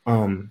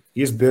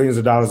 He has billions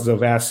of dollars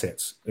of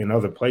assets in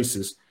other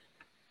places.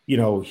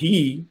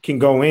 He can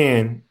go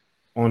in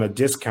on a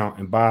discount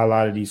and buy a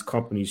lot of these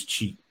companies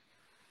cheap,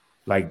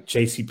 like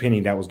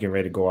JCPenney that was getting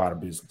ready to go out of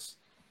business.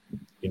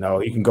 He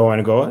can go in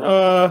and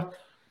go,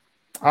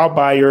 I'll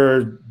buy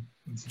your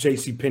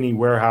JCPenney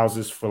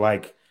warehouses for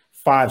like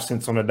 5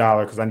 cents on the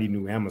dollar because I need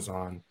new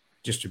Amazon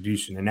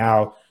distribution. And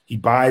now he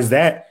buys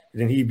that,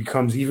 and then he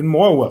becomes even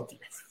more wealthy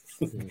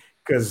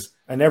because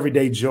an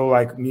everyday Joe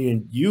like me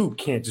and you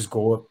can't just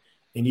go up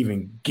and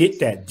even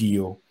get that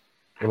deal.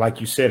 Or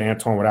like you said,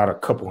 Antoine, without a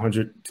couple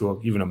hundred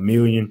to even $1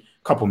 million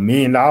couple $1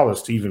 million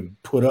to even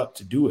put up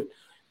to do it.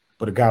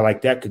 But a guy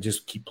like that could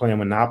just keep playing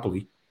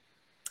Monopoly.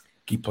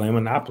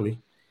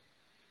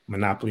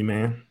 Monopoly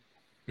man.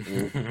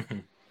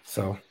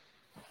 So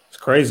it's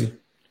crazy.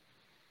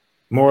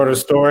 More of the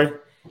story.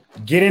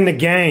 Get in the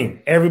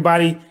game.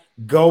 Everybody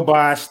go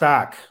buy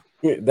stock.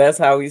 That's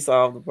how we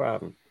solve the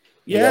problem.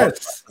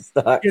 Yes.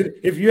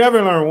 If you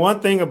ever learn one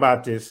thing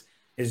about this,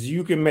 is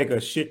you can make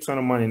a shit ton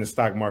of money in the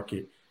stock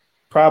market,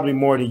 probably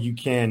more than you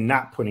can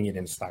not putting it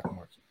in the stock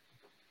market.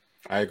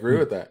 I agree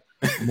with that.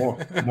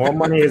 More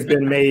money has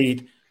been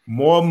made.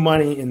 More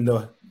money in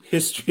the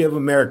history of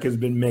America has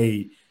been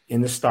made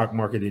in the stock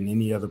market than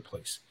any other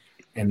place.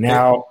 And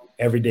now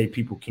everyday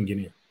people can get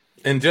in.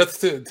 And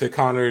just to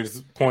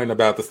Connor's point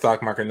about the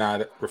stock market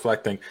not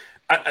reflecting,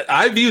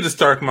 I view the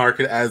stock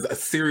market as a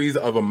series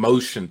of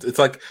emotions. It's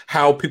like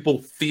how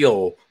people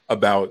feel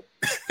about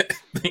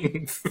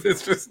things.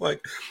 It's just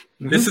like,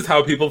 this is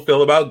how people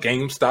feel about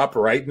GameStop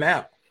right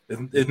now.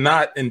 It's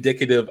not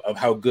indicative of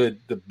how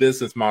good the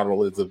business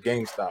model is of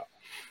GameStop.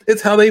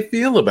 It's how they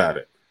feel about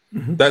it.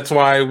 That's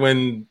why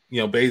when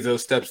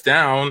Bezos steps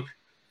down,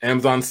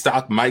 Amazon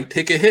stock might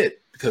take a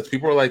hit because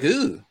people are like,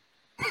 ooh.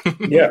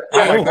 Yeah,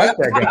 I don't like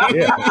that guy.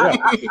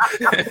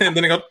 Yeah. And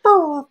then they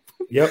go,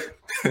 yep.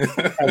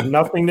 Has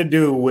nothing to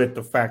do with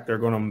the fact they're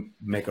going to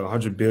make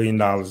 $100 billion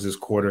this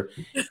quarter.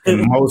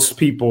 And most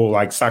people,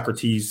 like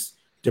Socrates'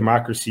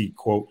 democracy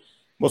quote,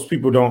 most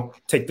people don't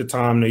take the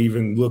time to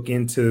even look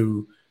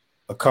into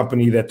a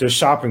company that they're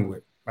shopping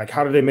with. Like,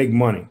 how do they make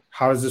money?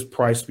 How does this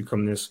price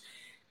become this?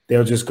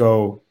 They'll just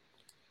go,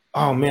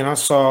 oh man, I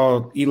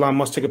saw Elon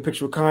Musk take a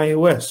picture with Kanye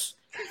West.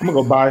 I'm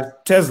gonna go buy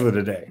Tesla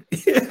today.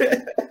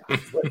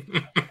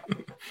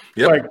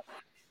 Like,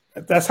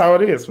 that's how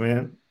it is,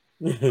 man.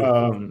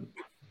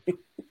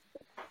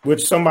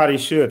 Which somebody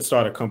should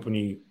start a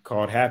company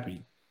called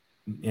Happy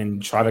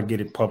and try to get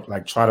it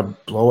try to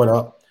blow it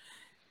up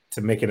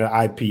to make it an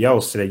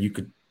IPO so that you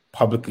could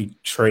publicly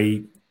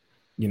trade,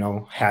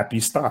 Happy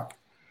stock.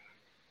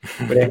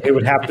 But it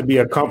would have to be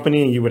a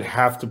company, and you would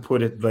have to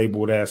put it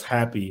labeled as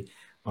Happy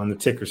on the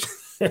tickers.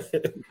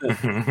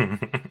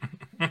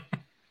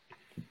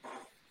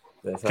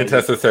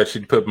 Contessa said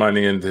she'd put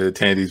money into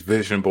Tandy's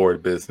vision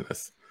board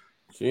business.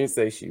 She didn't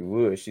say she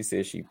would. She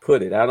said she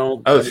put it. I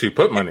don't. Oh, she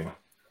put money.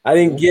 I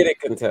didn't get it,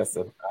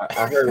 Contessa.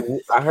 I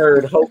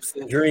heard hopes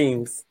and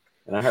dreams,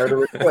 and I heard a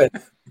request,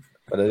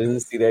 but I didn't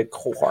see that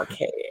core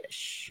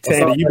cash.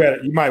 Tandy,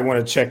 you might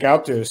want to check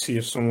out there to see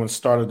if someone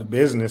started the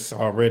business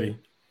already.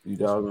 You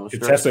doggone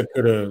straight. Contessa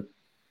could have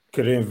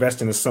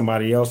invested in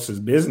somebody else's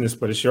business,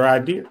 but it's your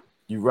idea.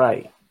 You're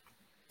right.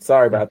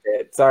 Sorry about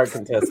that. Sorry,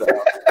 Contessa.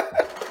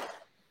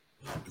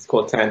 It's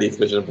called Tandy's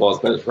Vision Boards,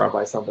 but it's run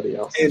by somebody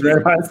else.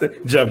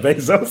 Jeff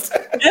Bezos.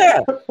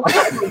 Yeah.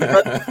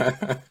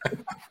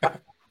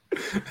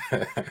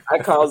 I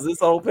caused this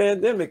whole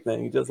pandemic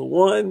thing just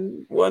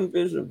one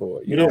vision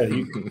board.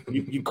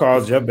 You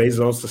caused Jeff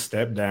Bezos to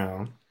step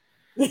down.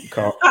 You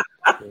caused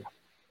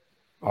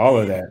all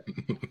of that.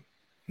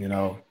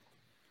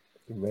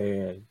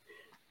 Man.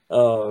 I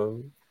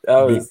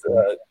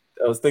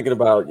was thinking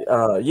about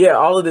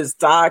all of this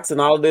stocks and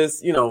all of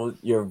this,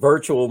 your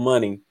virtual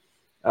money.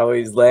 I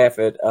always laugh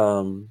at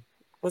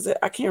was it?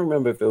 I can't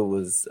remember if it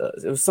was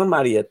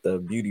somebody at the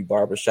beauty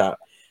barbershop,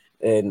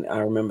 and I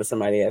remember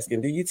somebody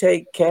asking, "Do you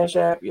take Cash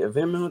App, your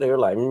Venmo?" They were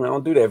like, "I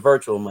don't do that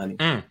virtual money."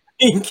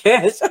 In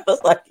cash, I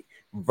was like,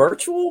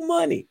 "Virtual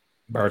money."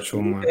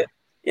 Virtual money.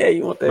 Yeah,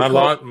 you want that?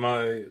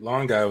 My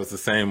lawn guy was the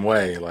same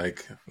way.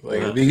 Like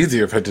it'd be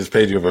easier if I just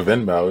paid you over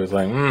Venmo. It was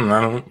like,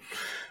 I don't.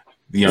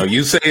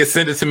 You say it,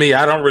 send it to me.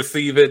 I don't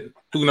receive it.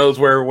 Who knows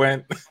where it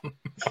went?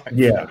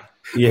 Yeah.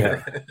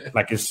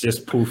 Like it's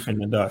just poof in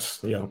the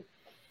dust.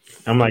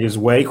 I'm like, it's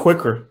way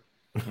quicker.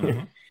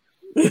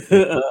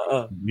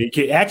 It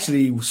can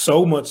actually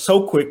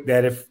so quick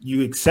that if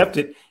you accept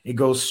it, it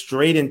goes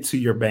straight into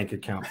your bank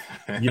account.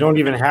 You don't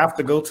even have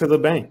to go to the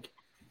bank.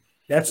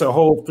 That's a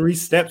whole 3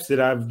 steps that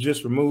I've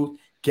just removed.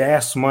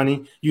 Gas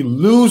money. You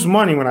lose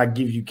money when I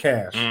give you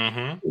cash.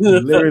 You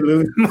literally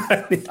lose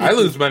money. I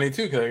lose money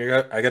too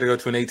because I got to go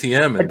to an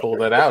ATM and pull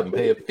that out and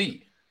pay a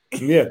fee.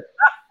 Yeah.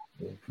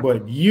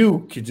 But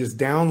you could just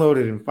download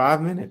it in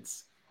 5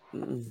 minutes.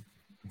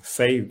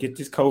 Save, get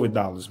these COVID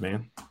dollars,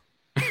 man.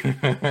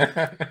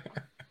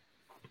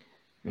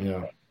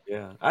 Yeah.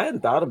 I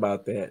hadn't thought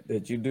about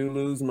that you do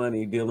lose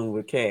money dealing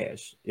with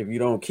cash. If you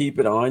don't keep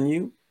it on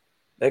you,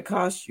 that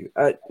costs you.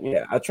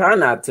 I try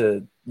not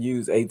to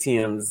use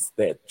ATMs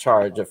that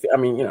charge a fee. I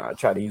mean, I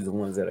try to use the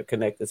ones that are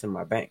connected to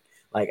my bank.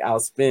 Like I'm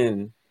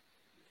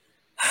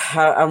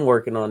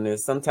working on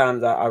this.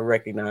 Sometimes I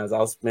recognize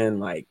I'll spend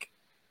like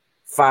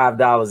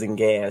 $5 in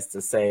gas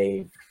to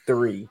save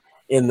 $3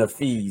 in the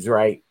fees,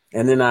 right?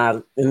 And then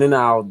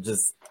I'll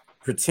just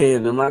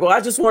pretend I'm like, well, I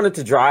just wanted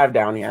to drive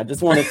down here. I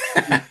just wanted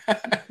to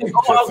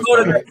I'll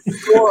go to the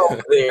store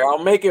over there.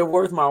 I'll make it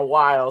worth my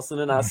while. So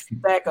then I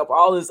stack up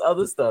all this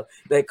other stuff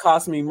that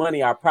cost me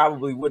money I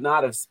probably would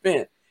not have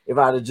spent if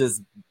I'd have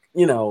just,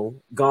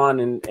 gone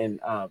and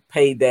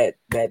paid that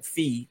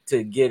fee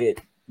to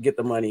get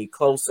the money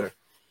closer.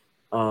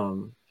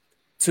 to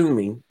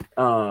me,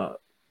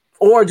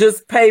 or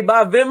just pay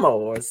by Venmo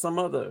or some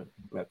other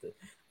method.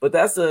 But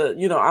that's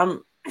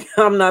I'm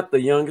not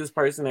the youngest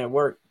person at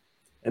work,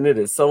 and it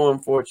is so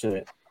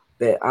unfortunate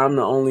that I'm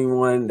the only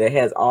one that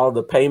has all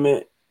the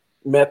payment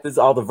methods,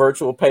 all the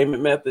virtual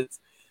payment methods.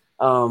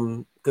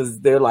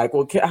 Because they're like,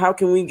 well, how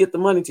can we get the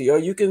money to you? Or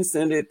you can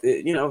send it,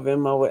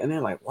 Venmo. And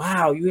they're like,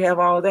 wow, you have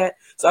all that.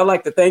 So I'd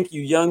like to thank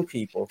you, young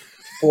people,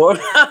 for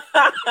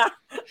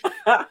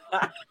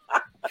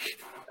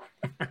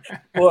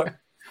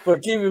for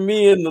keeping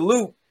me in the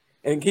loop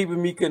and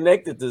keeping me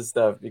connected to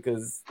stuff,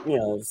 because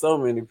so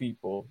many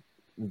people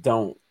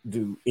don't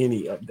do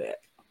any of that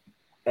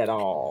at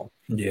all.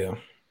 Yeah,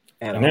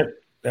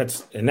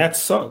 that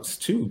sucks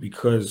too,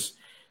 because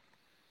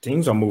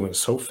things are moving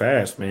so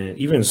fast, man.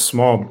 Even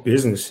small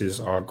businesses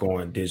are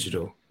going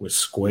digital with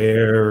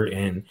Square,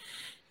 and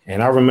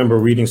I remember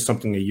reading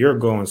something a year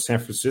ago, and San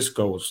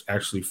Francisco was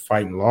actually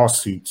fighting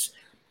lawsuits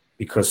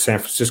because San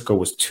Francisco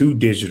was too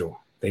digital.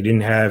 They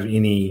didn't have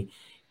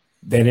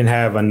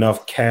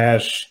enough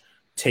cash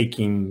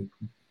taking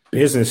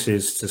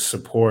businesses to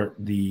support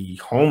the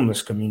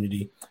homeless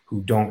community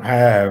who don't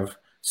have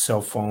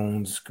cell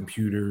phones,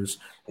 computers,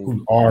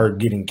 who are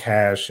getting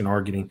cash and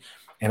are getting.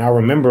 And I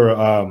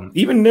remember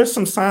even there's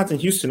some signs in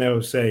Houston that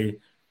would say,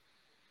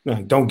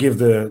 don't give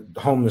the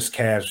homeless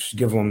cash,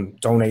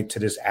 donate to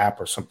this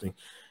app or something.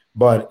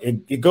 But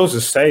it goes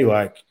to say,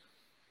 like,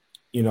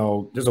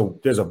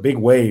 there's a big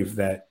wave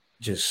that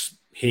just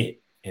hit,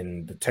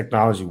 in the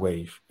technology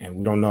wave, and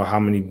we don't know how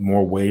many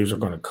more waves are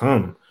going to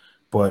come.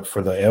 But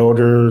for the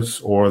elders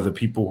or the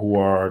people who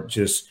are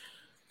just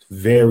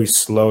very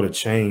slow to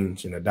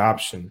change and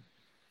adoption,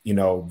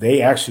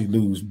 they actually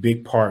lose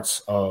big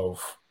parts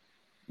of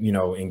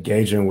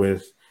engaging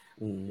with,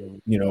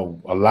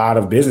 a lot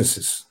of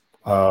businesses,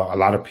 a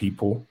lot of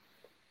people.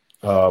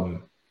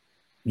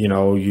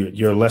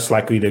 You're less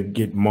likely to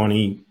get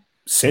money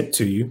sent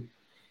to you.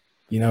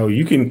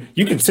 You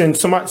can send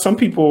some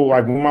people,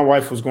 like when my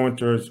wife was going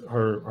through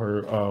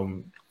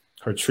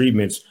her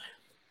treatments,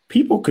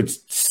 people could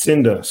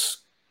send us,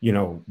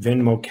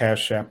 Venmo,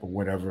 Cash App, or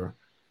whatever,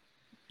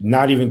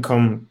 not even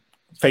come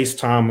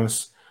FaceTime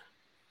us.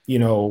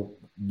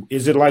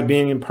 Is it like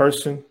being in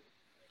person?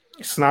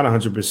 It's not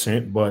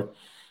 100%, but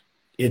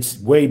it's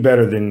way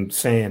better than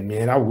saying,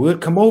 man, I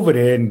would come over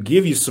there and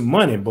give you some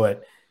money,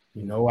 but,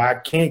 I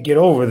can't get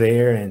over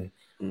there, and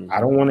I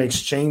don't want to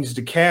exchange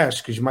the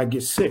cash because you might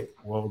get sick.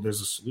 Well, there's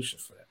a solution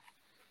for that.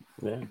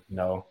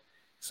 Yeah.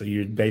 So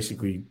you're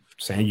basically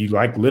saying you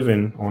like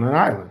living on an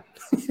island.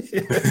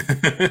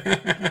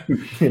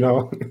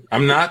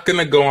 I'm not going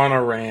to go on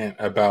a rant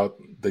about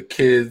the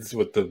kids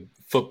with the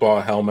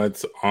football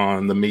helmets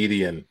on the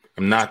median.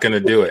 I'm not going to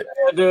do it.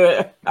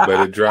 But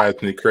it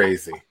drives me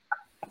crazy.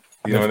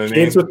 You know what I mean?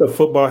 Kids with the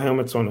football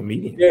helmets on the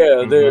median.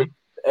 Yeah, they're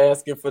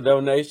asking for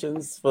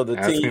donations for the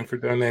team. Asking for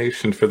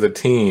donation for the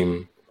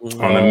team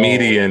on the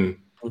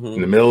median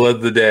in the middle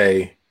of the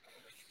day.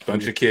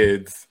 Bunch of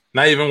kids,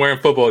 not even wearing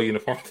football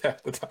uniforms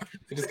half the time.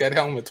 They just got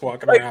helmets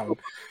walking around.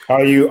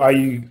 Are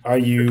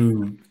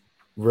you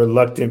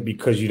reluctant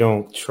because you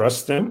don't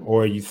trust them,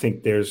 or you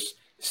think it's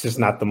just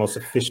not the most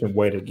efficient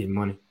way to get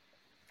money?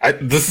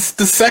 This is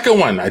the second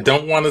one. I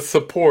don't want to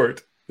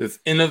support this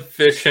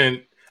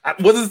inefficient.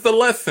 What is the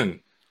lesson?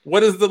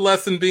 What is the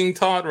lesson being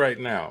taught right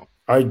now?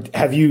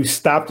 Have you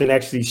stopped and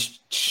actually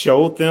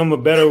showed them a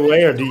better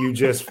way, or do you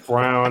just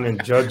frown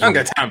and judge? I don't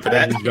got time for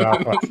that.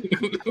 Come on.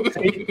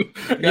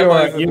 You're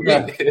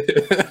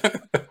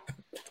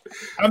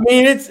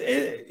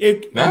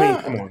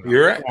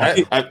right.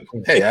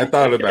 I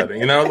thought about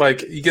it.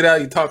 Like you get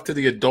out, you talk to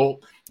the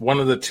adult,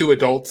 one of the two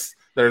adults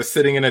that are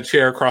sitting in a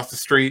chair across the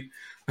street,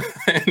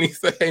 and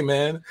he's like, "Hey,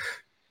 man,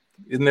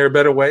 isn't there a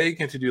better way?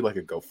 Can't you do like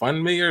a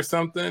GoFundMe or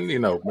something?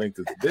 Make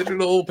this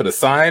digital, put a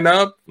sign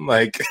up,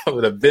 like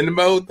with a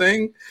Venmo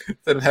thing,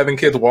 instead of having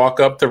kids walk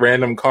up to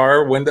random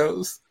car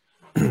windows."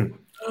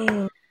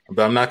 But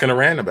I'm not going to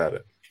rant about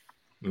it.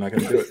 I'm not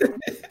going to do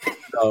it.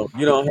 No,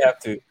 you don't have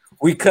to.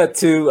 We cut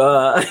to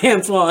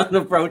Antoine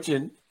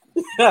approaching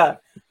a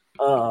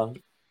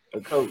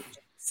coach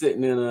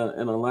sitting in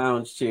a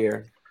lounge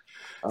chair.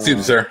 Excuse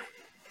me, sir.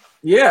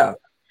 Yeah.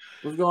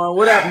 What's going on?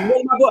 What happened?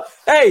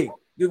 Hey.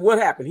 What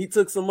happened? He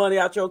took some money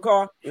out your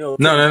car? No.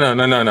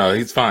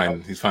 He's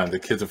fine. He's fine. The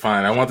kids are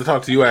fine. I want to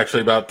talk to you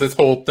actually about this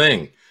whole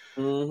thing.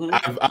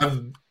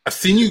 I've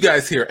seen you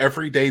guys here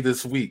every day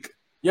this week.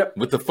 Yep.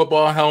 With the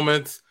football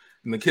helmets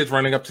and the kids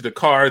running up to the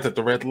cars at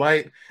the red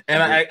light.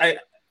 And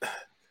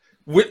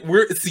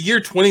it's the year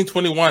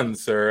 2021,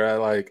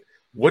 sir.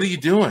 What are you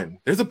doing?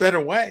 There's a better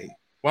way.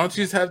 Why don't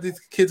you just have these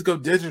kids go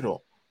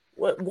digital?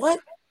 What?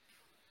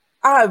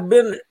 I've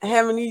been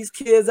having these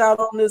kids out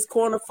on this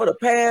corner for the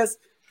past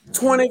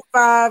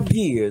 25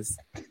 years.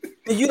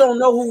 And you don't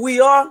know who we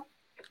are?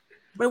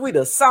 Man, we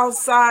the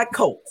Southside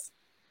Colts.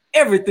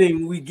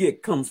 Everything we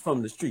get comes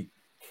from the street.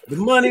 The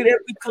money that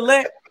we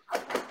collect,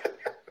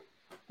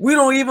 we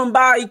don't even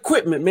buy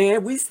equipment,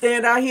 man. We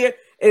stand out here,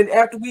 and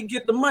after we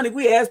get the money,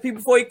 we ask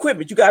people for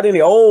equipment. You got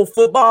any old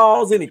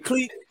footballs, any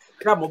cleats?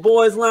 Got my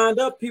boys lined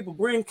up. People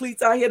bring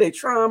cleats out here. They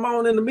try them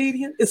on in the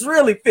median. It's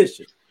really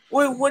fishing.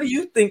 What do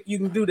you think you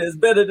can do that's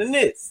better than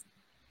this?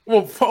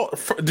 Well,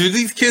 do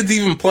these kids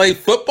even play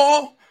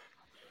football?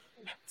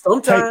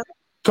 Sometimes. Hey,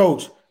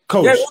 Coach.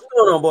 Yeah, what's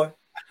going on, boy?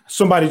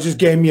 Somebody just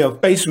gave me a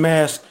face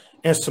mask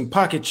and some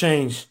pocket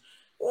change.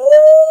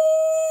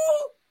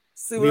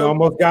 Ooh. We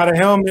almost got a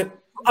helmet.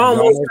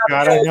 Almost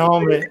got a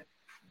helmet.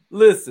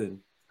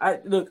 Listen,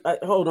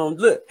 hold on.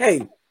 Look,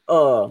 hey,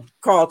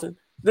 Carlton,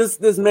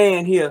 this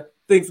man here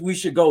thinks we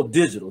should go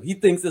digital. He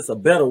thinks it's a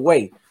better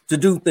way to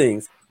do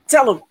things.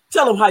 Tell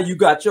him how you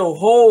got your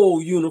whole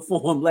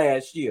uniform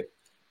last year,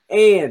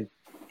 and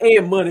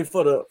money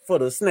for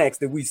the snacks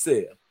that we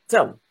sell.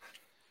 Tell him.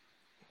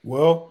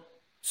 Well,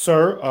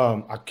 sir,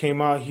 I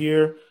came out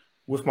here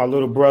with my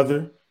little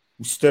brother.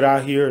 We stood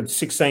out here at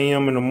 6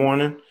 a.m. in the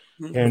morning,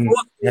 and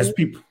as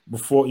people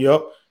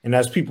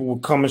were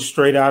coming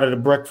straight out of the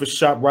breakfast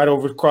shop right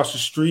over across the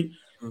street,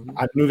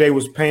 I knew they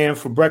was paying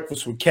for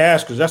breakfast with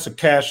cash because that's a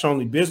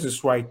cash-only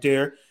business right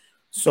there.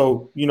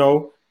 So,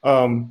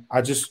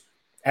 I just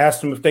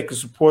asked them if they could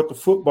support the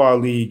football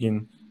league,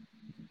 and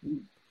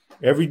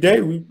every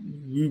day we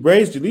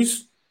raised at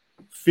least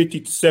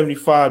 $50 to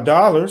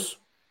 $75.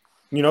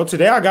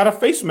 Today I got a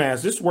face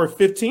mask. This is worth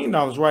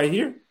 $15 right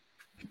here.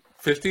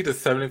 $50 to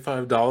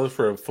 $75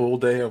 for a full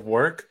day of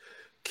work?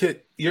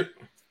 Kid,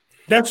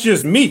 that's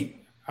just me.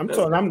 I'm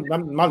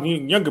my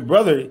younger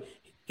brother.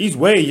 He's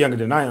way younger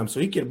than I am,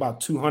 so he get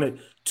about 200,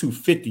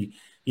 250.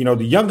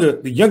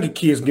 The younger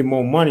kids get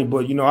more money,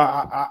 but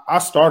I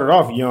started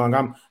off young.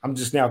 I'm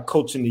just now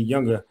coaching the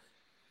younger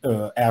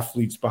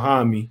athletes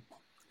behind me.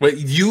 Wait,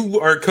 you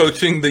are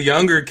coaching the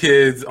younger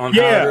kids on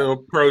how to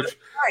approach.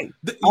 Right.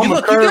 I'm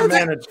a curve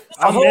manager.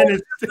 I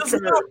manage this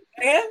curve.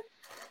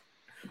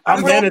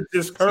 I manage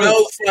this curve. It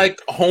smells like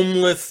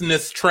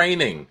homelessness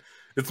training.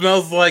 It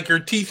smells like you're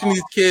teaching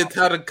these kids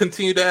how to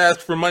continue to ask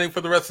for money for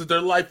the rest of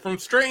their life from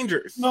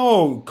strangers.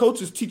 No,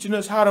 coach is teaching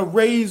us how to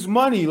raise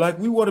money. Like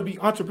we want to be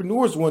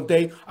entrepreneurs one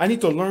day. I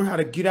need to learn how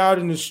to get out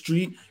in the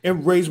street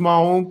and raise my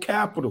own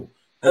capital.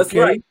 That's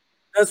right.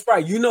 That's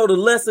right. The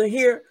lesson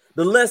here?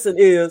 The lesson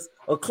is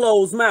a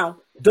closed mouth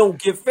don't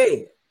get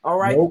fed. All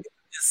right. Nope.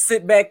 Just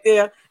sit back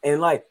there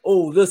and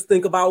let's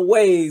think about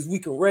ways we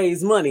can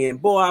raise money.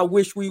 And boy, I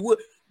wish we would.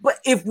 But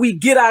if we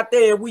get out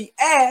there and we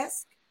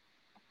ask,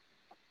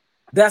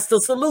 that's the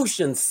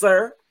solution,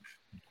 sir.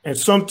 And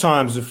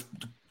sometimes if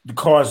the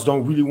cards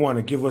don't really want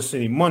to give us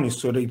any money,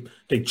 so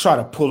they try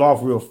to pull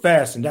off real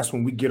fast, and that's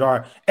when we get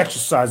our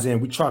exercise in.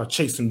 We try to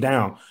chase them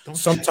down.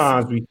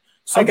 Sometimes we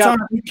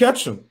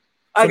catch them.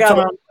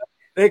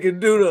 They can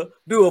do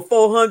a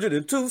 400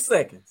 in 2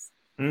 seconds.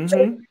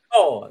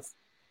 Pause.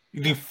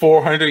 You do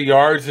 400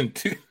 yards in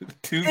two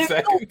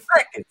seconds.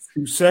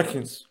 2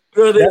 seconds.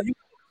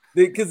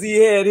 Because he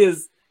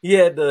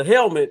had the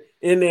helmet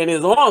and then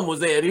his arm was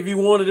there. If he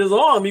wanted his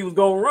arm, he was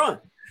gonna run.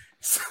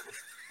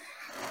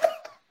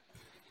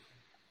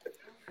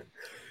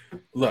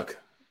 Look,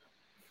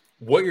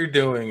 what you're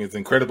doing is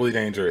incredibly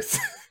dangerous.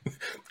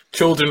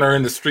 Children are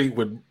in the street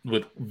with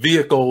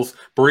vehicles,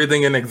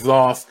 breathing in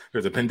exhaust.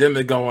 There's a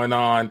pandemic going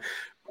on.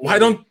 Why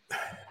don't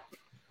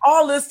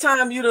all this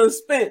time you done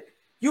spent?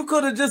 You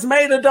could have just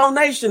made a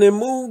donation and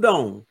moved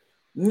on.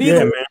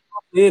 Neither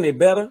any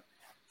better.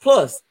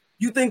 Plus,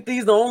 you think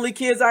these the only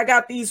kids I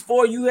got these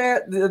four you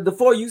had, the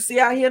four you see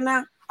out here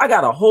now? I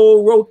got a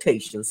whole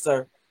rotation,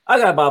 sir. I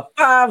got about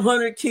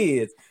 500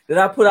 kids that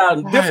I put out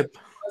in different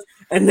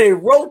and they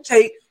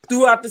rotate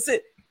throughout the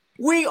city.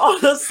 We are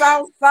the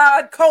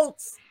Southside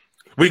Colts.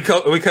 We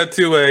cut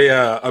to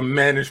a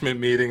management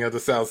meeting of the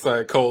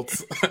Southside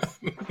Colts.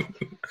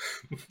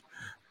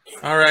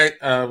 All right,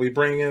 we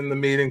bring in the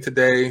meeting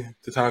today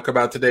to talk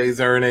about today's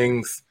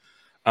earnings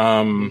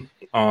on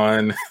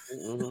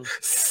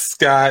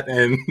Scott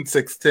and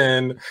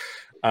 610,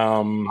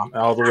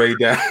 all the way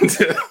down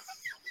to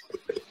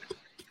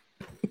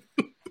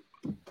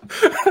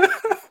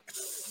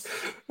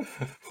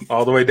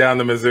all the way down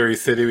to Missouri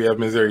City. We have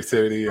Missouri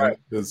City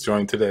that's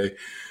joined today.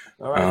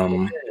 All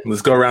right,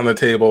 let's go around the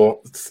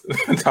table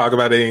and talk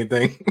about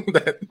anything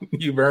that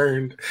you've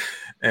earned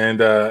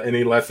and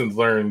any lessons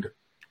learned.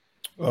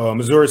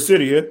 Missouri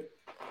City, yeah.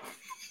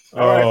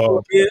 All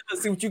right,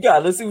 let's see what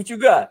you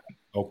got.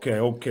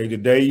 Okay.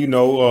 Today, it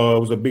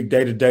was a big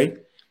day today.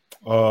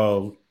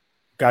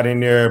 Got in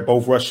there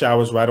both rush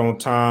hours right on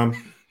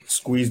time.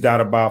 Squeezed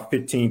out about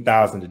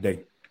 15,000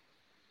 today.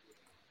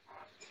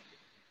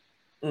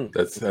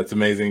 That's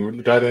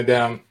amazing. Jotting it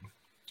down.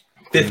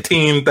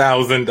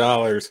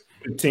 $15,000.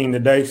 15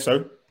 today,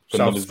 sir.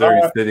 From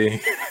Missouri City,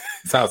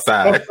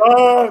 Southside,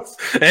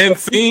 and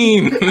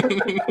scene.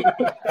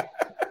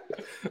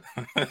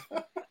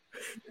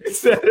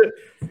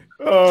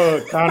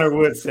 Connor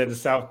Wood said the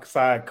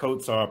Southside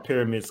Colts are a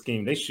pyramid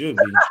scheme. They should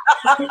be.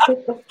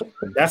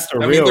 That's the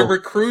real. They're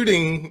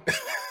recruiting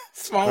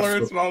smaller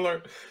and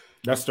smaller.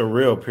 That's the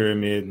real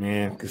pyramid,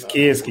 man. Because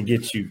kids can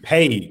get you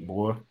paid,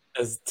 boy.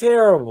 It's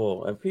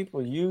terrible, and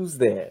people use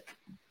that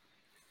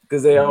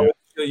because they always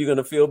feel you're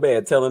gonna feel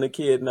bad telling a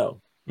kid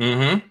no.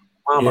 Mm-hmm.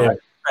 Mama,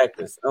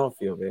 practice. I don't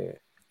feel bad.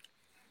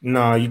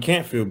 No, you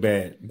can't feel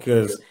bad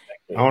because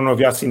I don't know if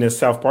y'all seen this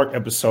South Park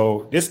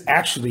episode. This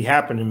actually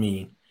happened to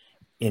me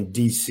in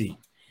DC.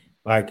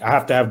 Like, I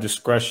have to have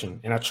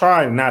discretion, and I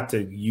try not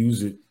to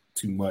use it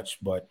too much,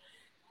 but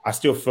I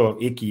still feel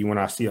icky when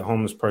I see a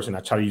homeless person.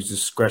 I try to use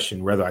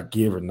discretion whether I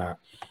give or not.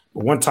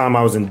 But one time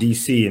I was in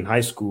DC in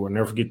high school, I'll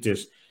never forget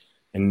this.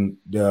 And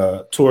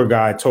the tour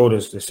guide told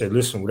us, they said,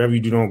 listen, whatever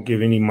you do, don't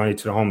give any money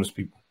to the homeless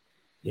people.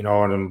 You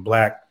know, and I'm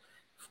Black,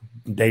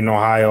 Dayton,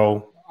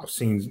 Ohio. I've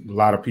seen a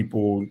lot of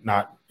people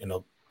not in a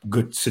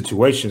good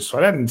situation. So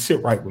that didn't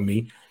sit right with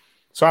me.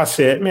 So I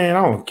said, man,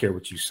 I don't care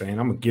what you're saying.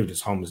 I'm going to give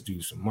this homeless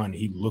dude some money.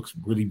 He looks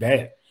really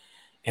bad.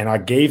 And I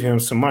gave him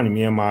some money,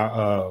 me and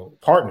my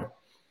partner.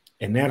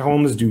 And that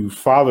homeless dude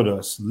followed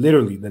us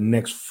literally the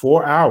next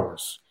 4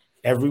 hours,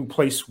 every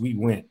place we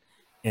went,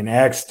 and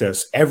asked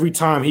us every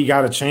time he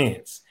got a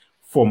chance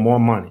for more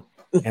money.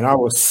 And I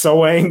was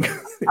so angry.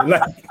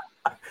 Like,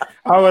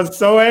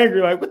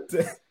 what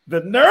the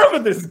nerve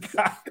of this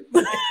guy.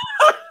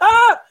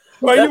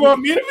 Well, you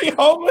want me to be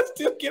homeless?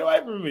 Still get away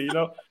from me, you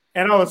know?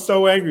 And I was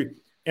so angry.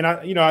 And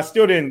I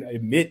still didn't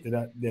admit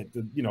that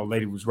the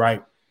lady was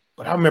right.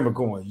 But I remember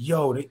going,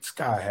 yo, this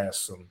guy has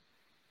some.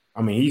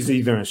 I mean, he's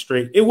either in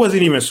straight. It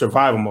wasn't even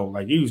survival mode.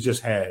 Like, he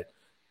just had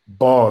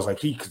balls. Like,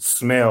 he could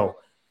smell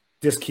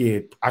this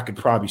kid. I could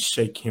probably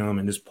shake him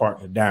and this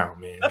partner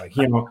down, man. Like,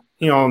 he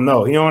don't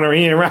know. He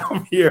ain't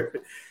around here.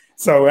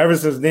 So ever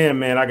since then,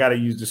 man, I got to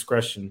use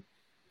discretion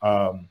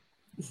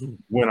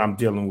when I'm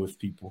dealing with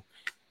people.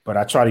 But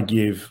I try to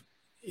give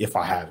if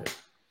I have it.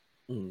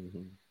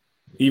 Mm-hmm.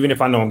 Even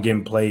if I know I'm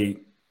getting played,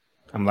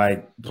 I'm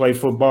like, play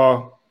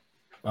football?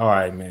 All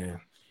right,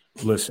 man.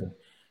 Listen,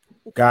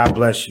 God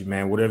bless you,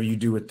 man. Whatever you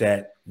do with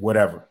that,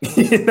 whatever.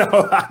 You know,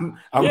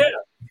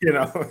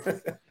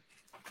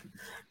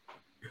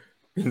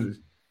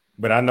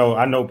 But I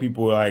know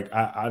people like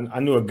I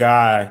knew a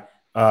guy.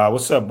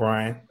 What's up,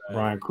 Brian?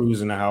 Brian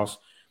Cruz in the house.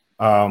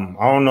 I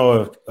don't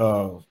know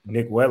if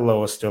Nick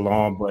Wedlow is still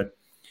on, but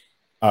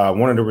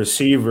one of the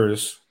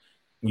receivers,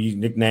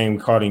 we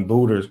called him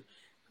Booters.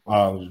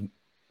 I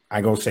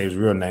ain't gonna say his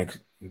real name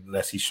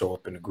unless he show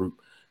up in the group.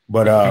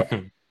 But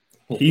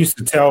he used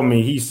to tell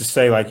me, he used to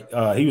say, like,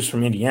 he was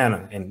from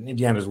Indiana, and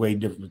Indiana's way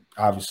different,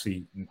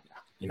 obviously,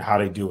 you know, how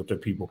they deal with their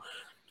people.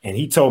 And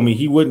he told me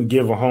he wouldn't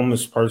give a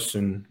homeless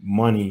person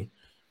money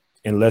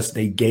unless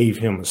they gave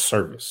him a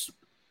service.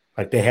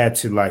 Like, they had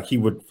to, like, he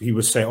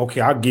would say,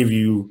 okay, I'll give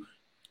you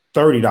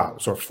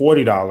 $30 or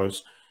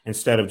 $40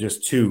 instead of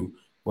just $2,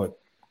 but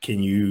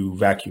can you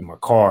vacuum my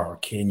car? Or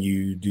can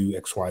you do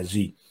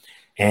XYZ?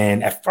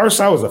 And at first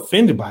I was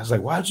offended by it. I was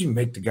like, why'd you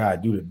make the guy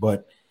do that?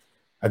 But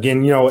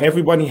again, you know,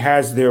 everybody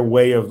has their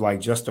way of like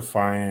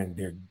justifying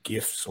their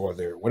gifts or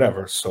their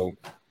whatever. So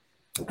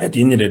at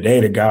the end of the day,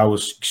 the guy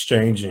was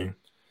exchanging,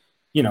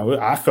 you know,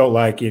 I felt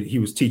like he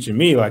was teaching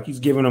me, like, he's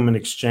giving them an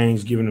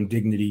exchange, giving them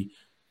dignity.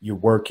 You're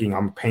working,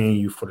 I'm paying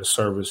you for the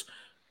service,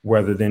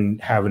 rather than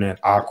having that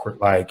awkward,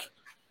 like,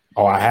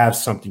 oh, I have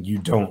something you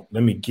don't.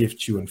 Let me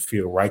gift you and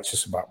feel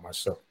righteous about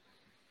myself.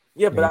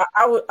 Yeah, but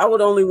I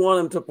would only want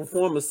them to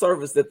perform a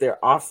service that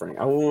they're offering.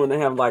 I wouldn't want to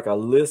have like a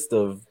list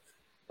of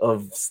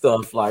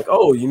stuff like,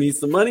 oh, you need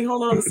some money?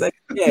 Hold on a second.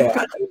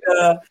 Yeah,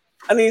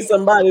 I need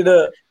somebody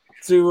to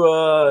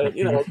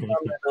you know, come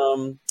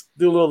and,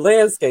 do a little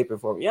landscaping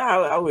for me. Yeah,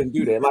 I wouldn't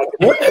do that. Like,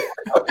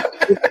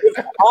 if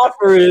the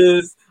offer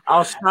is,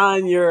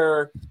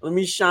 let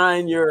me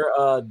shine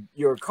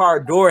your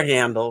car door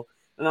handle,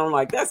 and I'm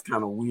like, that's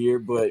kind of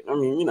weird, but I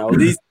mean, you know, at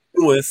least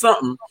doing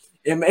something.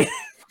 It may.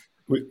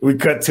 We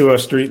cut to a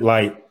street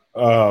light.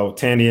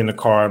 Tandy in the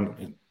car,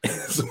 and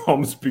some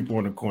homeless people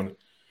in the corner.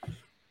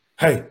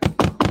 Hey.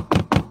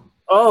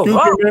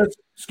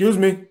 Excuse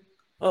me.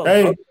 Oh,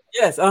 hey. Okay.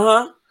 Yes.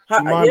 Uh-huh.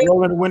 You mind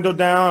rolling the window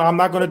down? I'm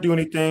not going to do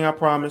anything. I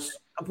promise.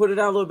 I'll put it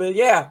down a little bit.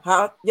 Yeah.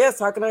 How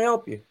can I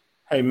help you?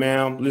 Hey,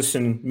 ma'am.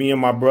 Listen, me and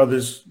my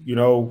brothers, you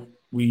know,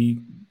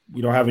 we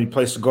don't have any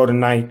place to go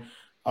tonight.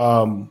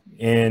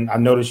 And I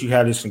noticed you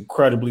had this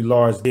incredibly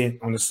large dent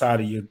on the side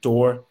of your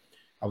door.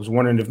 I was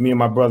wondering if me and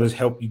my brothers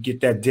help you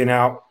get that dent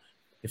out,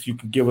 if you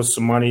could give us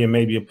some money and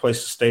maybe a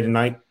place to stay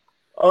tonight.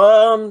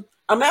 I'm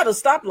at a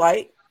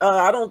stoplight.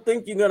 I don't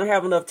think you're gonna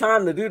have enough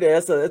time to do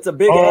that. It's a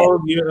big.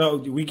 Oh, you know,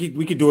 we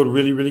could do it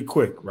really, really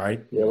quick,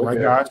 right? Yeah, right,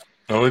 guys.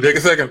 Only take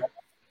a second.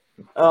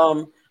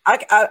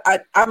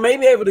 I may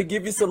be able to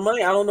give you some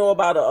money. I don't know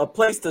about a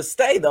place to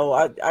stay though.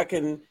 I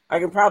can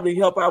probably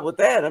help out with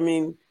that. I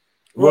mean,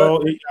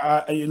 well,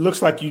 it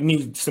looks like you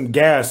need some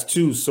gas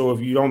too. So if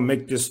you don't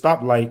make this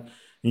stoplight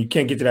and you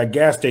can't get to that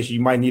gas station,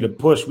 you might need a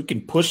push. We can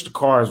push the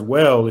car as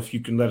well if you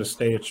can let us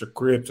stay at your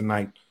crib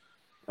tonight.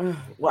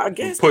 Well, I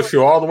guess push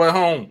you all the way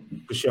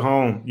home. Push you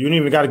home. You don't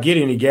even got to get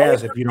any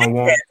gas if you don't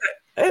want.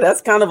 Hey, that's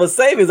kind of a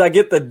savings. I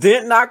get the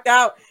dent knocked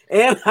out,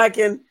 and I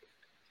can.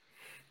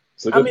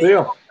 It's a good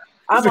deal.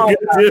 It's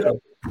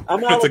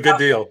a good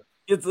deal.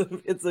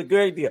 It's a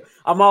great deal.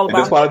 I'm all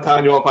about. This by the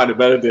time you won't find a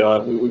better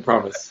deal. We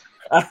promise.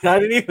 I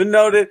didn't even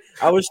know that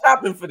I was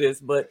shopping for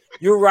this, but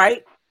you're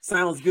right.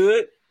 Sounds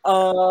good.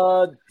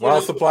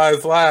 While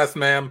supplies last,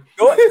 ma'am.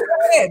 Go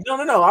ahead.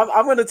 No.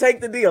 I'm going to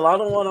take the deal. I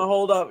don't want to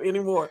hold up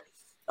anymore.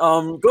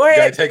 Go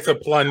ahead. Guy takes a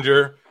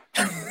plunger,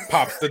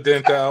 pops the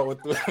dent out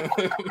with this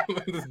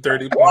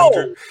dirty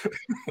plunger.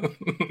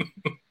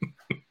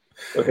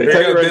 Okay,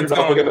 take it ready.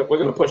 We're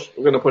gonna push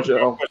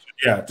it on.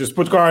 Yeah, just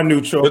put car in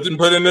neutral. Put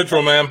it in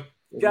neutral, ma'am.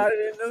 Got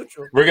it in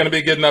neutral. We're gonna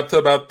be getting up to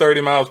about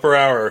 30 miles per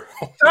hour.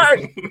 All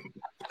right.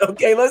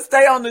 Okay, let's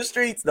stay on the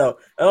streets though.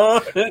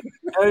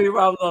 Any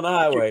problems on the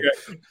highway?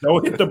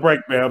 Don't hit the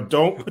brake, ma'am.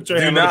 Don't put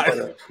your hand on the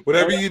brake.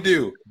 Whatever you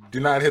do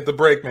not hit the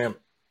brake, ma'am.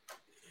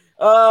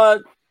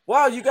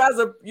 Wow, you guys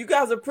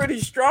are pretty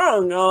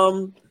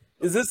strong.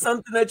 Is this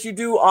something that you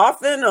do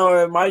often,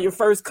 or am I your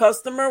first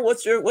customer?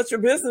 What's your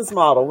business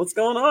model? What's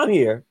going on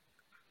here?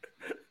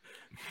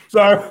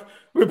 Sorry,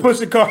 we're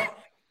pushing car.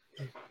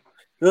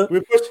 Huh?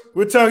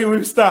 We're telling you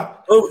we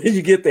stop. Oh, did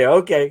you get there?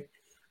 Okay.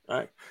 All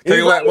right. Tell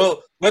you what,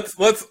 well,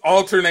 let's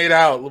alternate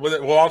out.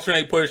 We'll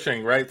alternate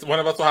pushing, right? So one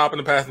of us will hop in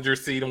the passenger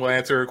seat and we'll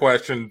answer her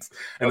questions,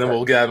 and then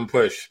we'll get out and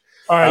push.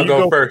 All right, I'll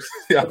go first.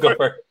 Yeah, I'll go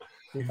first.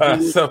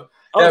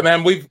 Yeah,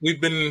 man, we've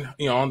been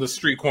on the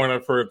street corner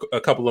for a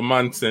couple of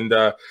months, and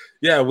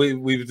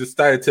we've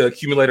decided to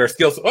accumulate our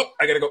skills. Oh,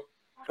 I gotta go.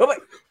 Oh, wait.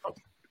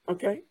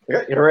 Okay.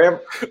 Yeah, here I am.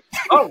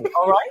 Oh,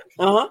 all right.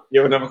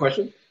 You have another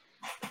question?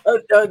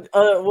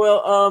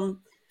 Well,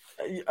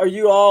 are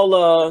you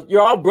all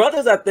you're all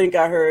brothers? I think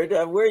I heard.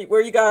 Where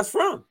are you guys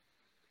from?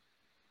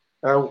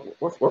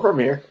 We're from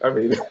here. I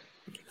mean,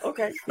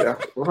 okay. Yeah,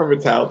 we're from a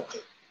town.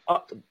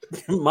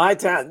 My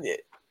town.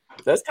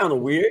 That's kind of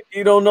weird.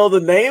 You don't know the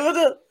name of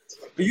the.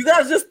 Are you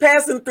guys just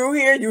passing through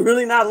here? You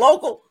really not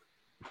local?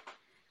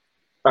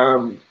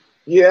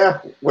 Yeah,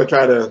 we're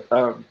trying to.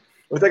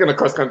 We're taking a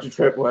cross country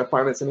trip. We're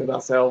financing it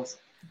ourselves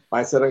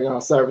by selling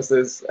our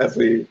services as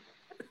we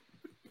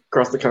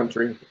cross the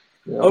country.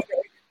 You know.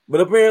 Okay,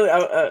 but apparently,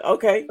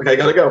 okay. Okay,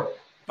 gotta go.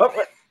 Got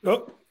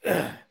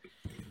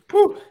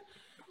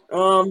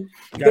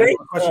a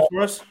question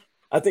for us?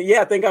 I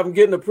think I'm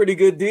getting a pretty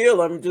good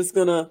deal. I'm just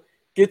gonna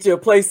get you a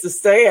place to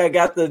stay. I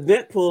got the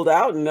dent pulled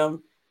out, and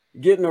I'm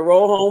getting a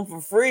roll home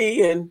for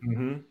free.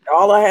 And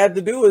all I had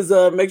to do is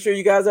make sure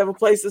you guys have a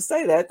place to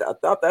stay. I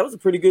thought that was a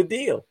pretty good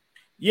deal.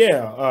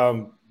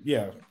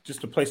 Yeah,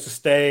 just a place to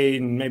stay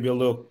and maybe a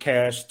little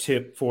cash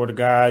tip for the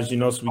guys, so we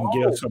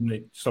can get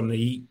something to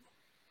eat.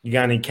 You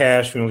got any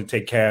cash? We only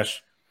take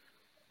cash.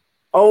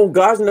 Oh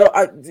gosh, no!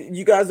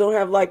 You guys don't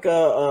have like a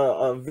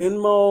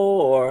Venmo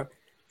or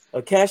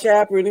a Cash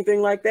App or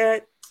anything like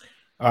that?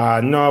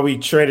 No, we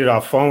traded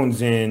our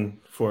phones in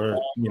for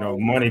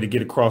money to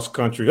get across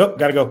country. Oh,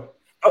 gotta go.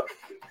 Oh.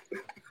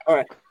 All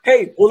right.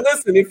 Hey, well,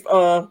 listen. If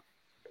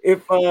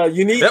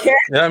you need cash,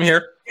 yeah, I'm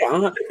here.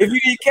 Yeah, if you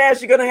need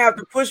cash, you're gonna have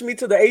to push me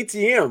to the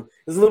ATM.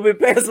 It's a little bit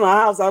past my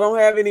house. I don't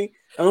have any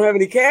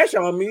cash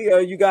on me.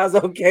 Are you guys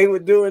okay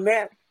with doing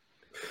that?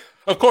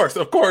 Of course.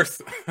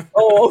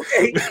 Oh,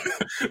 okay.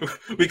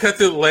 We cut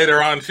to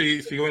later on.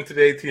 She went to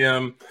the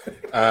ATM,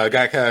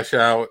 got cash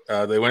out.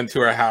 They went to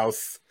her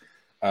house,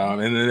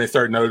 and then they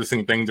started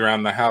noticing things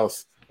around the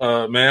house.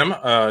 Ma'am,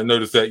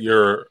 noticed that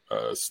your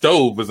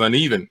stove was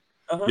uneven.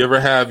 You ever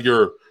have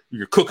your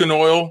cooking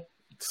oil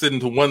sitting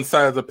to one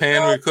side of the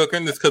pan when you're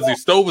cooking? It's because your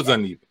stove is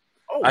uneven.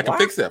 I can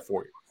fix that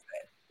for you.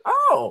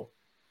 Oh,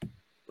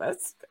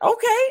 that's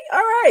okay. All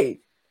right.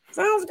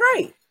 Sounds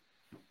great.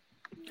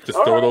 Just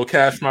throw a little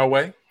cash my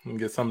way and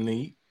get something to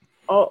eat.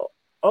 Oh,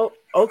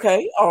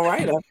 okay. All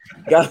right.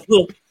 I got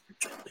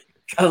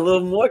a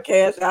little more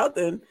cash out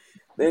than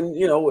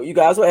what you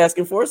guys were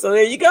asking for. So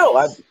there you go.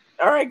 All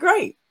right,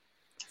 great.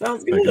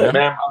 Sounds good. Yeah,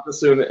 ma'am, I'll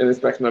just do an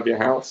inspection of your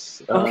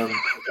house.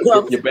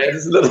 Your bed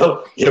is a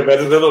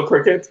little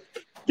crooked.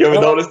 You ever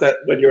notice that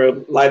when you're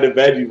lying in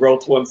bed, you roll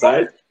to one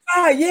side?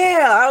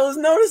 Yeah, I was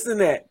noticing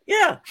that.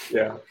 Yeah.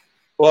 Yeah.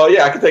 Well,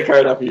 yeah, I can take care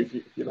of that for you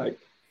if you like.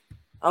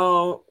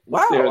 Oh,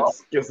 wow.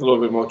 Just give us a little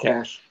bit more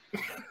cash.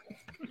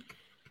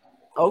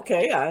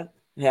 Okay, I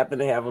happen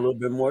to have a little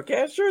bit more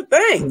cash. Sure,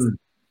 thanks.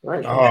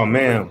 Right. Oh,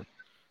 man.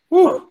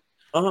 Woo.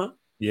 Uh-huh.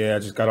 Yeah, I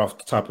just got off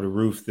the top of the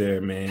roof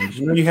there, man. Did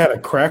you know you had a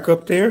crack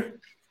up there?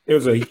 There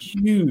was a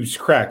huge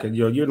crack, and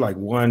you're like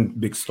one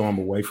big storm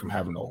away from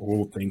having the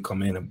whole thing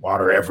come in and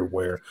water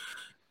everywhere.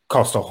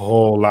 Cost a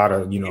whole lot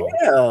of, a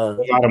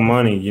lot of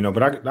money,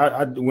 But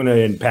I went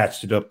ahead and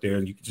patched it up there,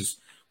 and you could just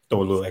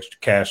throw a little extra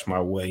cash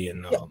my way,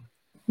 and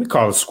we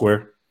call it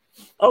square.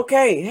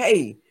 Okay,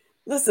 hey,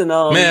 listen,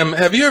 ma'am,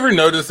 have you ever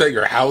noticed that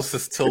your house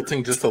is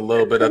tilting just a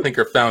little bit? I think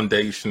your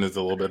foundation is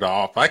a little bit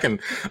off. I can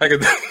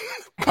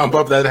pump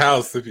up that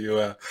house if you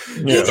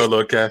throw a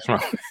little cash my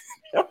way.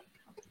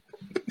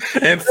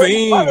 And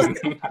scene.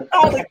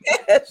 All the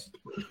cash.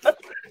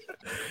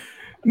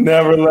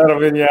 Never let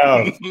them in your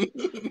house.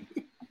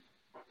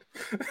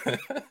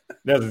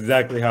 That's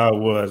exactly how it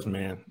was,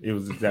 man. It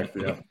was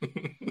exactly how.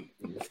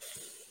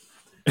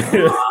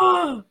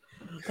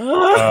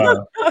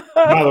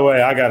 By the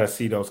way, I gotta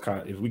see those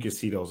guys. If we could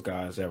see those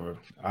guys ever,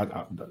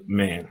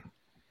 man.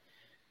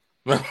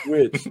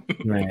 Which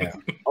man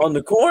on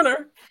the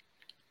corner?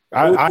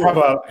 I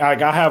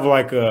have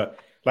like a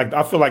like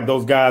I feel like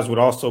those guys would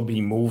also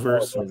be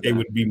movers. Like they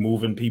would be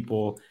moving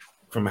people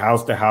from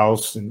house to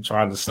house and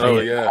trying to stay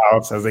in the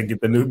house as they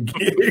get the new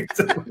gigs.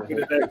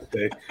 The next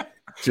day.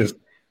 Just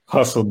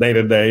hustle day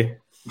to day.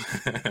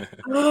 Yeah,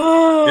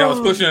 I was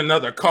pushing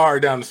another car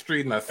down the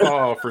street and I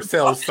saw a for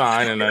sale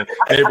sign in a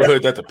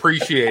neighborhood that's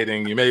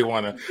appreciating. You may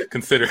want to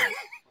consider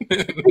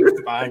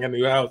buying a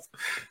new house.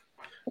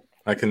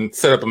 I can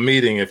set up a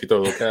meeting if you throw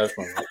a little cash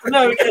on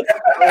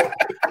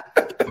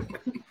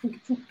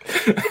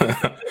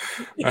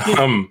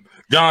me.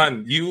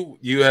 John,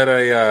 you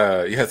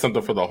had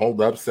something for the hold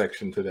up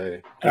section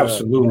today.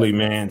 Absolutely,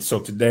 man.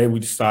 So today we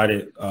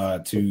decided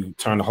to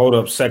turn the hold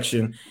up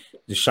section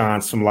to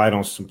shine some light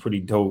on some pretty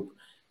dope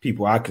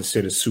people I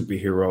consider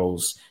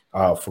superheroes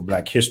for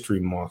Black History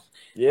Month.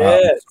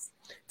 Yes.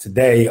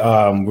 Today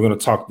we're going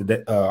to talk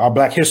to our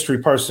Black History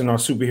person, our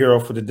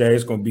superhero for today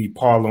is going to be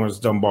Paul Laurence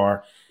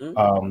Dunbar,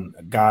 a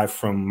guy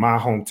from my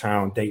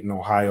hometown, Dayton,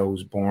 Ohio,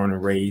 was born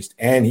and raised,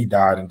 and he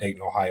died in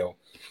Dayton, Ohio.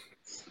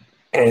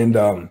 And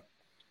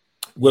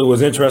what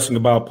was interesting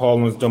about Paul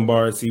Laurence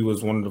Dunbar is he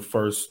was one of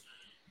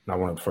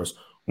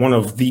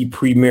the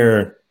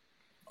premier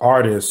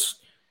artists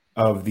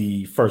of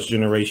the first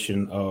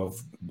generation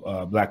of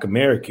Black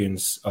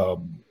Americans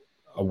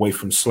away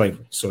from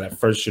slavery. So that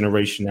first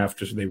generation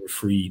after they were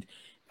freed,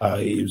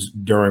 it was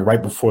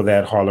right before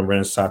that Harlem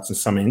Renaissance and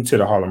some into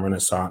the Harlem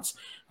Renaissance.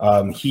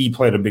 He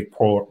played a big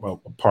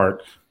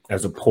part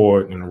as a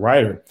poet and a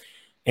writer.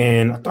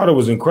 And I thought it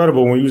was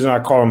incredible. When I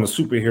call him a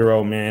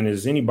superhero, man,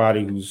 is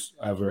anybody who's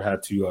ever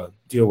had to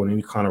deal with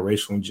any kind of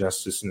racial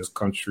injustice in this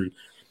country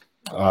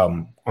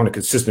on a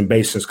consistent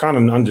basis kind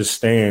of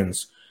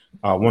understands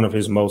one of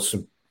his most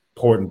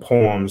important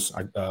poems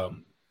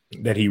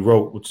that he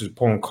wrote, which is a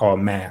poem called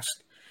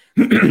Mask.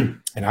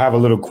 And I have a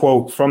little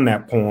quote from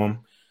that poem,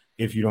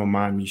 if you don't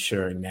mind me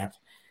sharing that.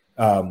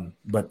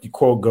 But the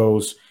quote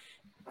goes,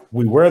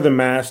 "We wear the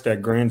mask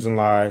that grins and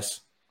lies.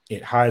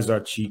 It hides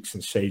our cheeks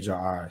and shades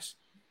our eyes.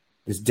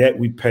 This debt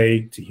we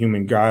pay to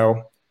human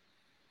guile.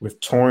 With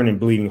torn and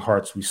bleeding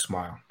hearts we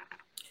smile."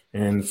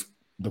 And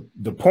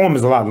the poem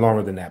is a lot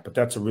longer than that, but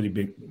that's a really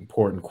big,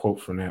 important quote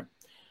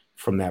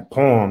from that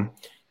poem.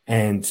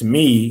 And to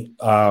me,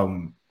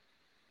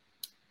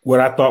 what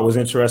I thought was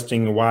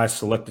interesting and why I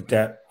selected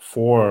that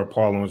for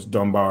Paul Laurence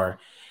Dunbar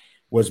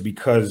was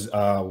because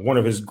one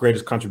of his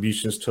greatest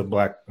contributions to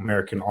Black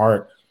American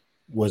art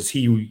was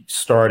he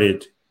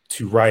started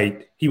to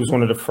write. He was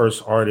one of the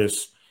first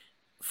artists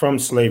from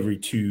slavery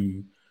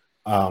to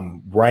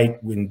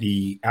write in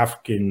the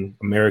African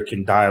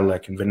American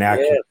dialect and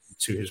vernacular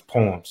to his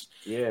poems.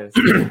 Yes.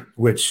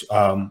 Which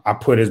I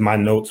put as my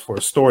notes for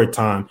a story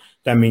time.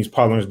 That means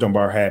Paul Laurence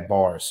Dunbar had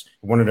bars.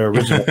 One of the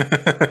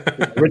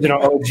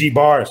original OG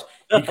bars.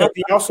 Because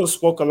he also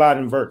spoke a lot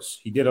in verse.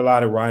 He did a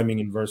lot of rhyming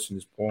in verse in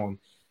his poem.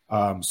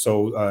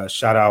 So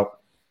shout out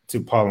to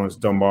Paul Laurence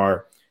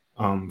Dunbar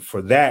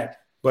for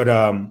that. But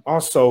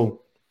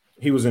also,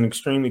 he was an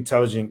extremely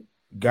intelligent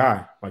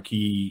guy. Like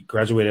he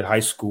graduated high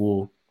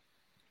school.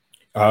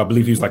 I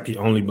believe he was like the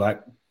only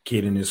Black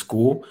kid in his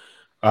school.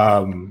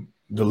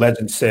 The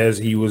legend says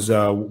he was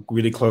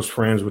really close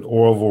friends with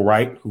Orville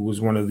Wright, who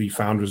was one of the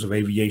founders of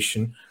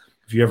aviation.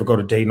 If you ever go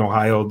to Dayton,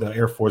 Ohio, the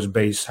Air Force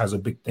Base has a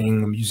big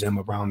thing, a museum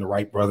around the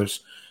Wright brothers.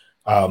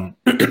 And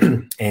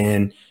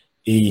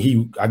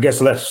he, I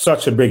guess, left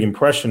such a big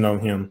impression on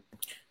him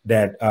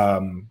that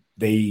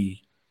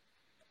they,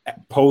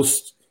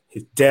 post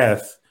his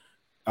death,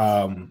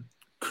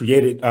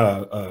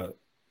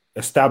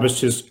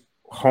 established his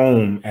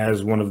home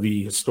as one of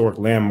the historic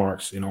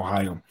landmarks in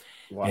Ohio.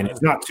 Wow. And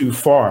it's not too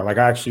far. Like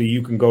actually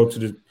you can go to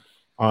the,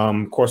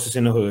 of course it's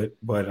in the hood,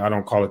 but I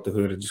don't call it the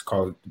hood. I just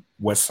call it the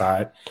West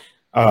Side.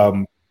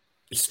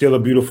 It's still a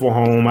beautiful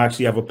home. I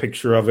actually have a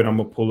picture of it. I'm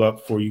gonna pull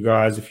up for you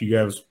guys if you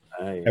guys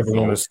ever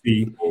want to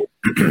see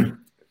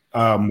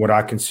what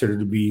I consider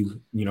to be,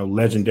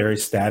 legendary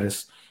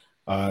status.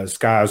 This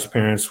guy's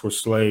parents were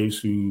slaves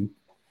who,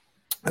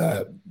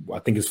 I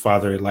think his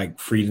father had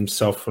freed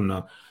himself from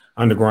the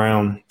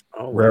Underground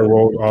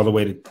Railroad all the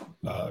way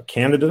to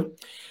Canada.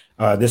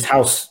 This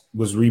house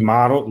was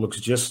remodeled, looks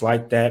just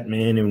like that,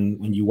 man. And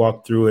when you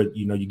walk through it,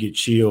 you get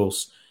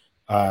chills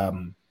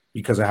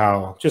because of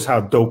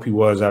how dope he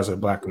was as a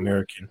Black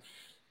American.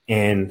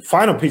 And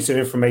final piece of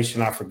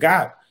information I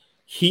forgot,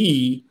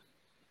 he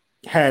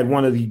had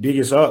one of the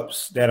biggest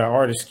ups that an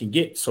artist can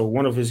get. So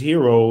one of his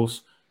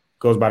heroes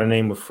goes by the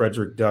name of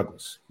Frederick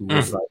Douglass, who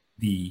was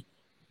the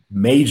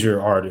major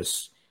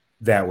artist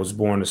that was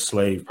born a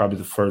slave, probably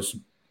the first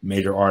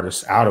major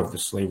artist out of the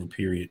slavery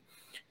period.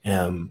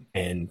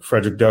 And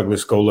Frederick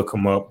Douglass, go look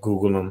him up,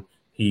 Google him.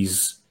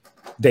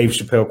 Dave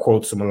Chappelle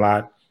quotes him a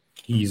lot.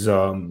 He's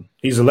a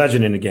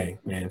legend in the game,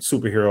 man,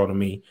 superhero to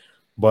me.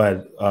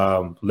 But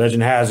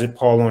legend has it,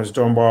 Paul Laurence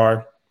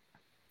Dunbar,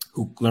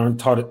 who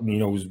taught it,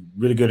 was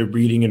really good at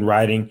reading and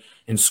writing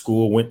in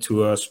school, went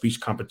to a speech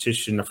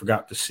competition. I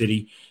forgot the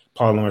city.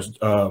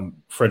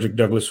 Frederick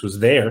Douglass was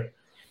there.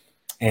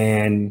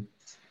 And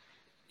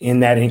in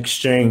that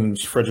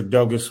exchange, Frederick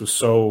Douglass was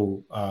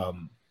so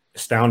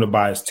astounded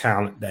by his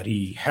talent, that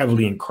he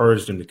heavily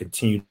encouraged him to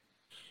continue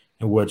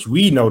in what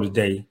we know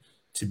today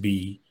to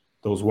be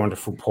those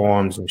wonderful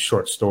poems and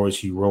short stories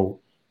he wrote.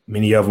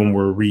 Many of them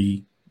were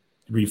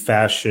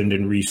refashioned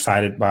and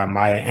recited by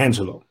Maya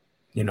Angelou,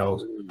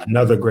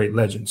 another great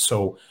legend.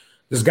 So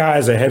this guy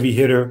is a heavy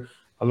hitter.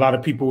 A lot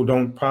of people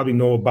don't probably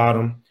know about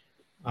him.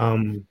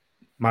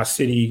 My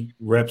city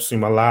reps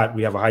him a lot.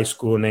 We have a high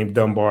school named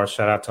Dunbar.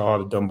 Shout out to all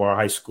the Dunbar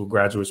high school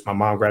graduates. My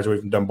mom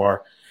graduated from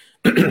Dunbar.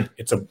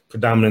 It's a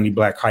predominantly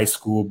Black high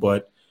school,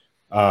 but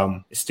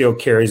it still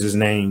carries his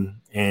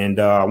name. And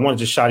I wanted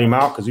to shout him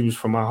out because he was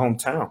from my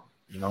hometown,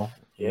 Yeah.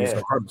 He's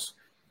an artist.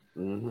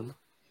 Mm-hmm.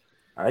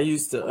 I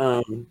used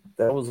to,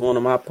 that was one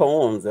of my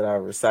poems that I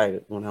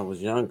recited when I was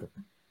younger.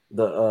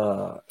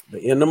 The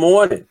In the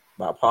Morning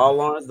by Paul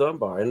Laurence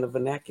Dunbar in the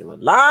vernacular.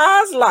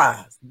 Lies,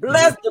 lies.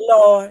 Bless the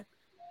Lord.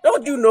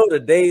 Don't you know the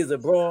days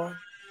abroad?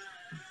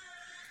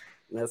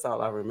 And that's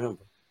all I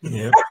remember.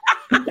 Yeah.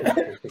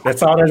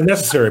 That's all that's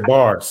necessary.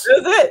 Bars.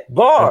 That's it.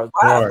 Bars.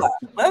 Bars.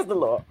 Bless the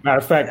Lord. Matter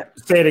of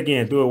fact, say it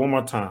again. Do it one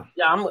more time.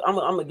 Yeah, I'm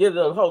gonna give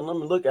it a hold. Let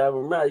me look at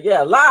it.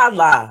 Yeah,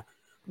 lie.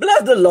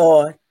 Bless the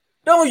Lord.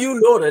 Don't you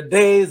know the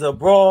days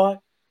abroad?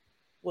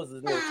 What's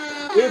his name?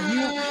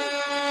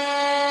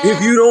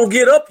 If you don't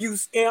get up, you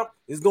scamp,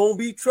 it's gonna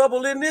be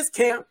trouble in this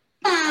camp.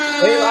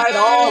 Daylight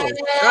all is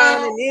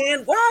shining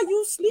in. While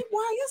you sleep,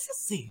 while you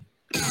sin.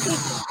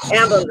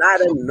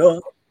 Candlelight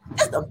enough.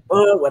 It's the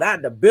fun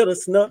without the bitter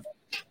snuff.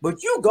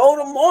 But you go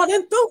the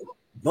morning through,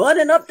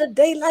 burning up the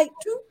daylight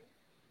too.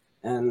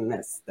 And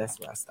that's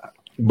where I stop.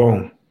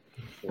 Boom.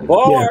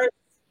 Bars. Yeah.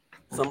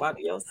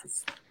 Somebody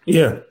else's.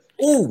 Yeah.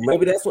 Ooh,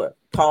 maybe that's what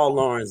Paul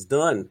Laurence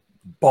done.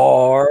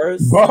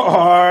 Bars.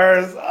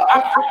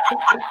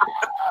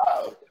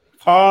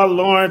 Paul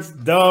Laurence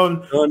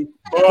done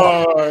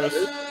bars.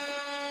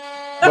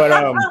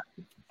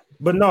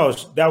 But no,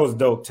 that was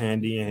dope,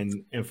 Tandy.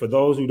 And for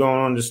those who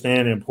don't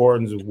understand the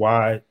importance of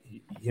why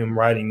him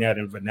writing that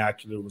in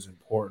vernacular was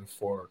important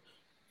for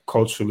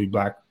culturally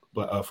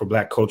for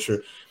Black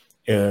culture,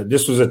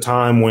 this was a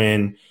time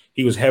when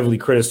he was heavily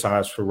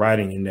criticized for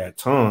writing in that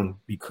tongue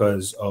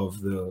because of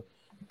the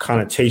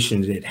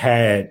connotations it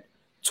had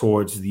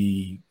towards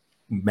the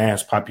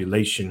mass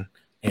population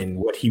and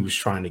what he was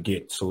trying to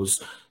get. So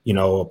it's,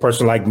 a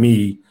person like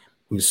me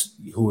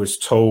who was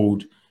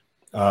told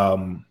at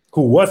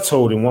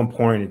one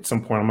point, at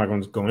some point, I'm not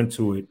going to go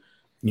into it,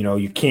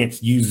 you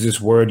can't use this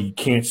word, you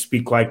can't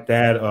speak like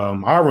that.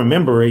 I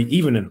remember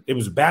it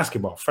was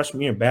basketball,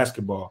 freshman year in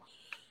basketball.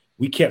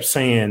 We kept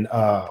saying,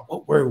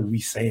 what word were we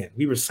saying?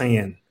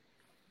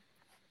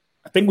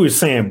 I think we were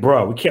saying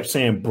bruh. We kept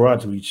saying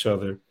bruh to each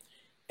other.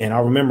 And I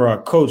remember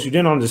our coach, who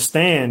didn't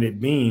understand it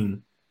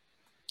being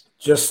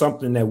just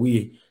something that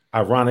we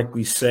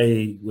ironically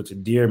say with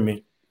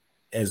endearment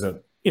as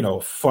a,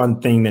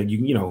 fun thing that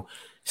you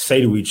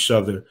say to each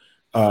other.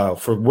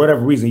 For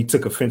whatever reason, he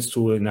took offense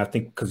to it. And I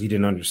think because he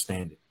didn't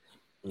understand it.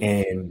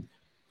 And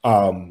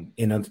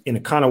in a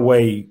kind of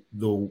way,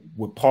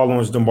 what Paul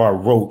Laurence Dunbar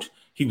wrote,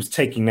 he was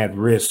taking that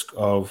risk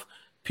of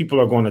people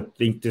are going to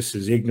think this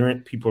is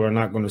ignorant. People are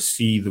not going to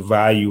see the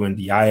value and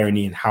the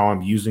irony in how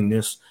I'm using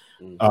this.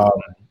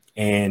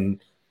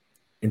 And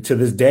to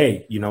this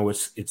day,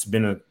 it's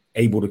been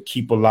able to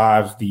keep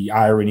alive the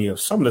irony of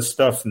some of the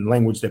stuff and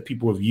language that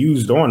people have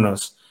used on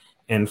us,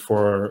 and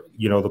for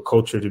the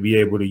culture to be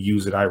able to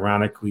use it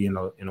ironically in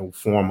a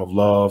form of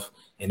love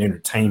and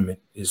entertainment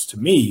is, to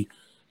me,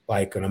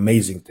 like an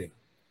amazing thing,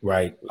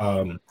 right?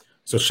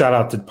 So shout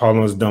out to Paul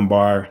Laurence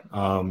Dunbar.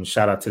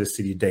 Shout out to the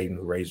city of Dayton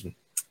who raised me.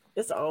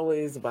 It's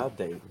always about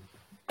Dayton.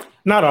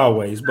 Not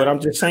always, but I'm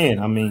just saying.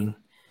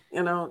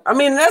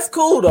 That's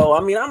cool though.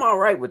 I'm all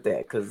right with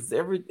that because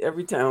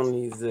every town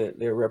needs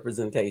their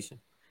representation.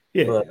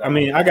 Yeah, but,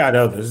 I got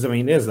others.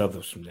 There's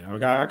others from there.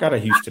 I got a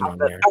Houston on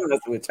there.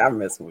 I'm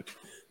messing with you.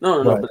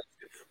 No.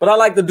 But I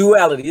like the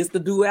duality. It's the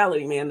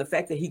duality, man. The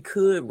fact that he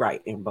could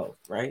write in both,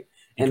 right?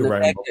 And the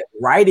fact that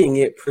writing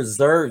it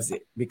preserves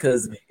it,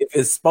 because if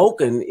it's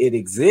spoken, it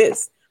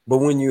exists. But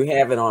when you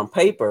have it on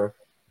paper,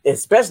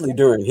 especially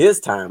during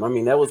his time,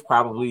 that was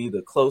probably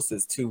the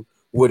closest to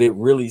what it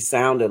really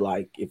sounded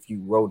like if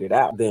you wrote it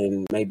out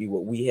than maybe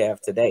what we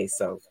have today.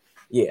 So,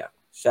 yeah,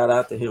 shout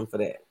out to him for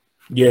that.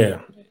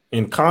 Yeah.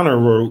 And Connor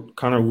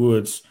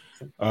Woods,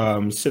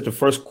 said the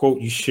first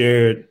quote you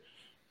shared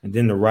and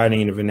then the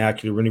writing in the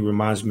vernacular really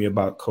reminds me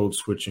about code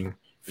switching,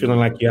 feeling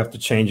like you have to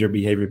change your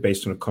behavior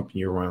based on the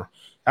company you're around.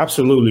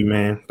 Absolutely,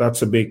 man.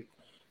 That's a big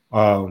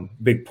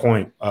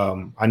point.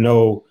 I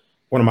know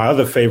one of my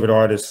other favorite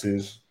artists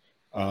is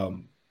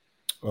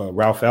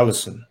Ralph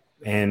Ellison,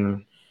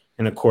 and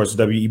of course,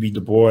 W.E.B. Du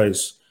Bois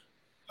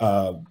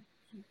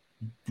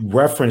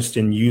referenced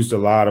and used a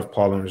lot of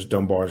Paul Laurence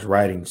Dunbar's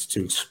writings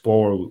to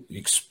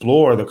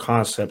explore the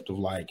concept of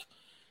like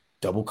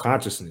double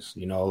consciousness,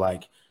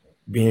 like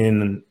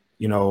being,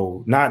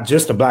 not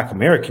just a Black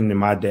American in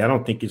my day. I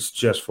don't think it's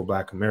just for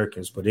Black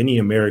Americans, but any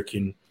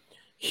American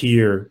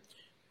here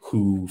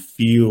who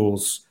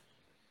feels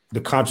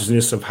the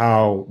consciousness of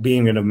how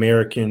being an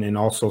American and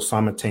also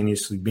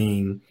simultaneously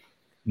being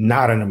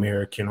not an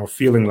American or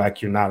feeling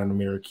like you're not an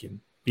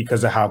American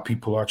because of how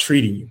people are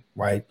treating you,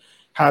 right?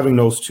 Having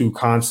those two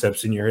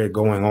concepts in your head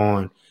going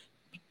on,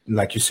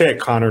 like you said,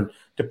 Connor,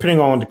 depending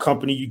on the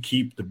company you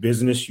keep, the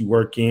business you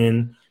work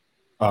in,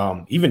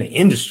 even the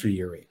industry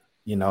you're in,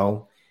 you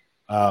know.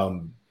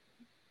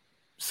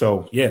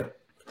 So yeah,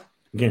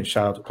 again,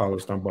 shout out to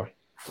Carlos Dunbar.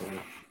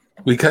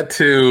 We cut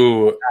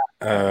to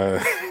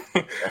that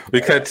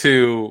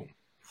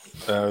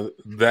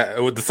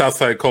with the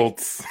Southside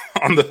Colts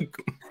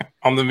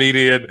on the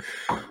media.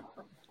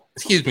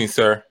 Excuse me,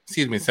 sir.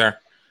 You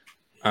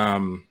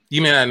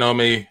may not know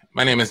me.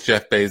 My name is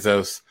Jeff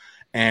Bezos,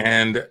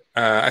 and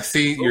I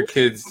see your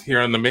kids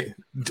here on the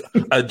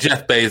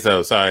Jeff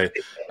Bezos.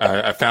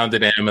 I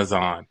founded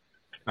Amazon.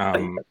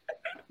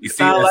 You see,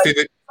 sound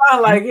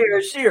like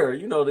Harry Shearer,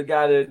 you know, the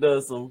guy that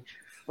does some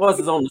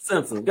voices on The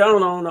Simpsons.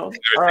 Going on, though.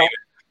 All right.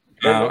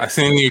 I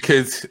seen you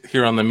kids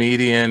here on the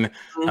median,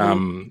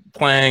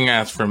 playing,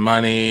 ask for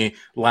money,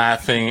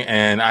 laughing,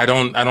 and I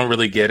don't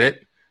really get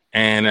it,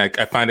 and I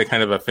find it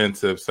kind of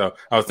offensive. So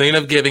I was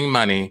thinking of giving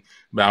money,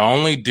 but I'll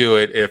only do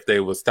it if they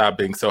will stop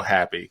being so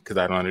happy because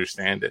I don't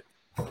understand it.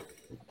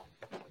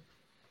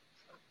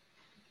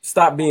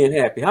 Stop being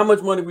happy. How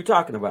much money are we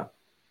talking about?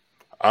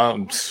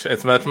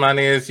 As much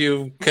money as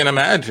you can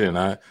imagine.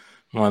 I'm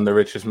one of the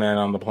richest men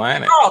on the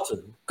planet.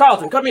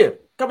 Carlton, come here,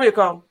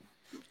 Carlton.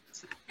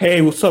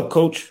 Hey, what's up,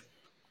 Coach?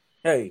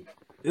 Hey,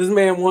 this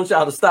man wants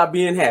y'all to stop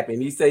being happy,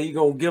 and he said he's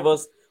gonna give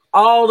us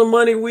all the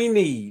money we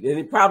need,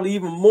 and probably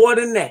even more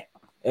than that.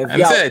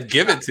 I said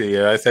give it to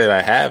you. I said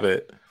I have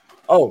it.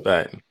 Oh,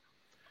 but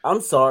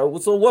I'm sorry.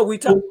 So what we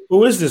talking?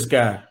 Who is this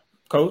guy,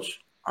 Coach?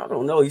 I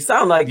don't know. He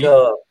sound like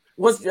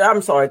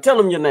I'm sorry. Tell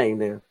him your name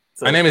there.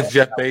 So, my name is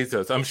Jeff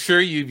Bezos. I'm sure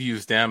you've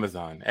used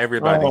Amazon.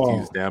 Everybody's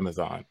used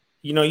Amazon.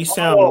 You know, you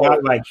sound a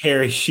lot like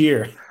Harry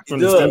Shearer from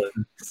the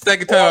Simpsons.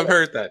 Second time I've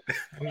heard that.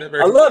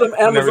 I love them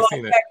Amazon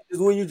packages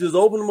when you just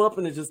open them up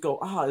and it just go,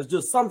 it's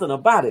just something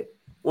about it.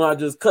 When I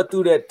just cut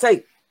through that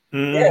tape.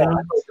 Mm-hmm. Yeah, I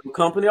know the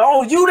company.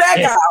 Oh, you that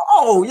guy.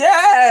 Oh,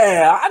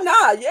 yeah.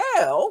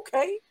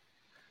 Okay.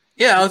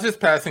 Yeah, I was just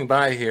passing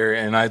by here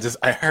and I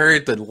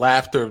heard the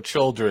laughter of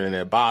children and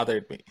it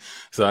bothered me.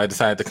 So I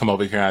decided to come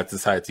over here and I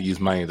decided to use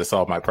money to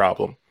solve my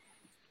problem.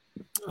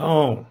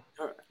 Oh.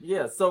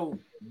 Yeah, so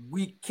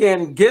we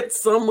can get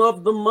some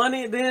of the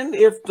money then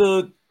if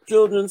the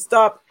children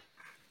stop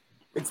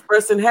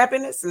expressing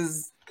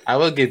happiness. I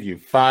will give you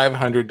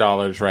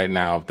 $500 right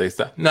now if they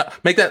stop. No,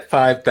 make that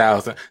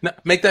 $5,000. No,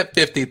 make that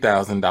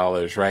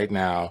 $50,000 right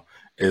now,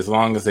 as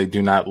long as they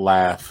do not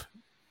laugh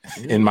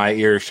in my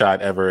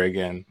earshot ever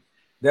again.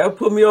 That'll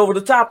put me over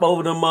the top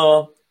over them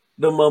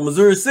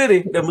Missouri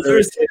City, the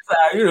Missouri City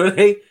side. You know,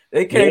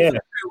 they came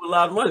with a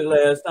lot of money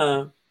last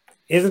time.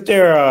 Isn't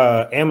there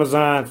a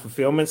Amazon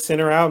fulfillment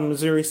center out in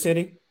Missouri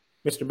City,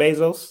 Mr.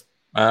 Bezos?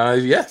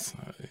 Yes,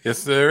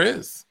 there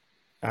is.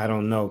 I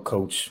don't know,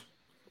 Coach.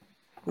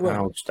 I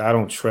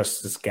don't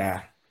trust this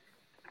guy.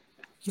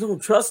 You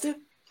don't trust him?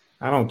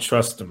 I don't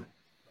trust him.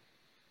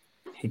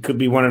 He could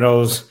be one of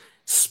those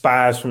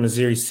spies from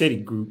Missouri City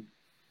group,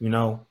 you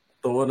know,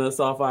 throwing us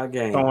off our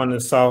game. Throwing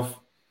us off.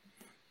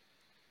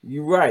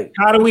 You're right.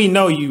 How do we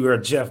know you are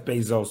Jeff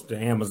Bezos, the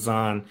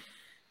Amazon?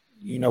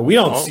 You know, we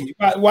don't see.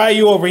 Why are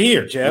you over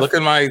here, Jeff? Look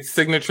at my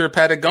signature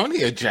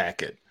Patagonia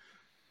jacket.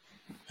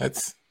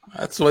 That's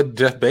what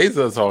Jeff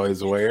Bezos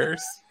always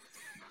wears.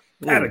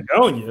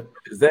 Patagonia?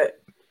 Is that?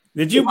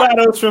 Did you buy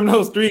those from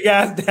those three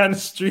guys down the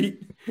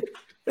street?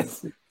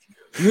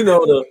 You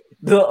know,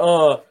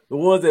 the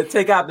ones that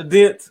take out the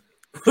dents,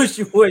 push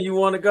you where you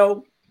want to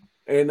go,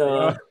 and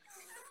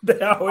they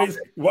always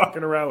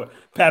walking around with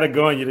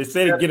Patagonia. They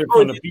say they get it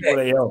from the people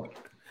they help.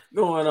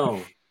 Going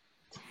on.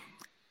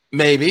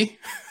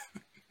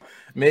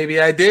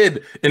 Maybe I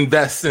did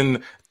invest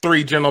in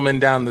three gentlemen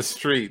down the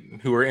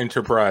street who are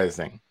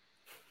enterprising.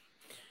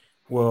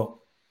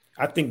 Well,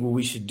 I think what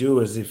we should do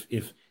is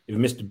if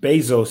Mr.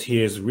 Bezos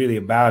here is really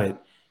about it,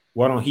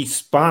 why don't he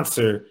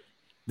sponsor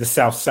the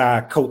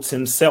Southside Coats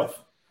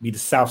himself? Be the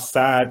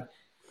Southside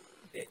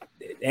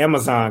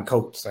Amazon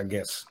Coats, I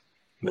guess.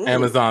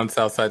 Amazon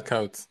Southside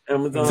Coats.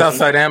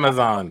 Southside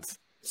Amazons.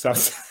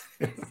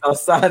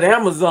 Southside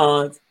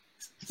Amazons.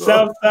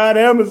 Southside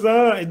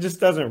Amazon. It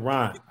just doesn't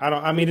rhyme.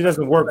 It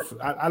doesn't work.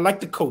 I like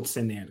the coats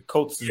in there. The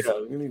coats. Yeah,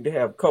 you need to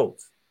have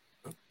coats.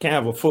 Can't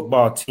have a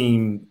football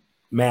team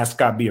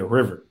mascot be a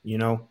river, you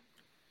know?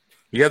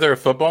 Yeah, they're a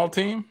football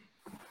team?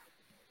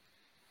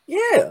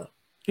 Yeah.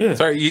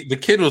 Sorry, the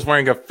kid was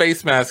wearing a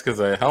face mask as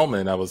a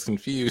helmet. I was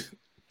confused.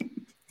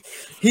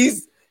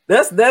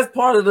 That's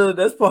part of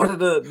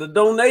the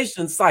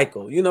donation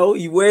cycle. You know,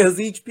 he wears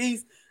each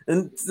piece.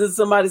 And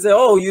somebody say,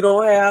 "Oh, you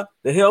don't have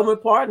the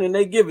helmet part," and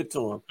they give it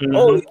to him. Mm-hmm.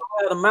 Oh, you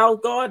don't have the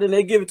mouth guard, and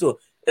they give it to him.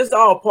 It's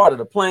all part of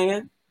the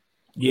plan.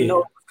 Yeah, you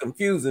know, it's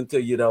confusing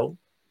to you though.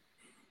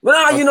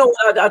 But you know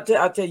what? I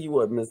tell you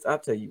what, Miss. I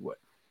tell you what.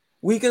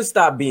 We can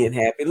stop being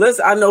happy.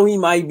 I know he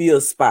might be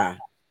a spy,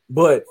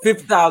 but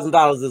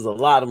 $50,000 is a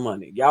lot of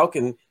money. Y'all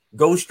can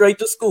go straight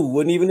to school.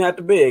 Wouldn't even have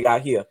to beg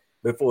out here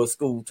before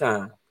school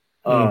time.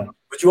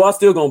 But you are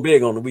still gonna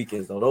beg on the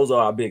weekends though. Those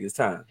are our biggest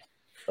times.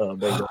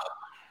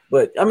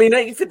 But I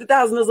mean,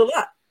 50,000 is a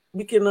lot.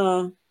 We can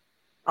all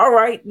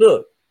right,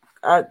 look,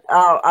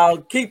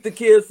 I'll keep the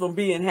kids from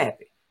being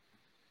happy.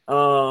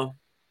 I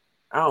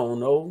don't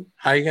know.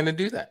 How are you gonna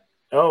do that?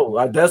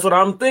 Oh, that's what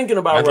I'm thinking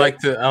about.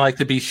 I like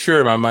to be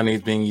sure my money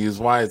is being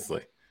used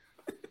wisely.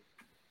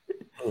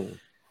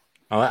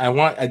 I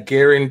want a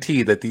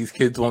guarantee that these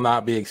kids will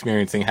not be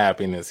experiencing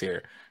happiness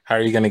here. How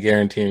are you going to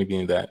guarantee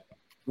me that?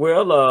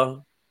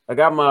 Well, I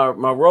got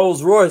my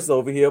Rolls Royce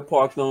over here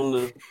parked on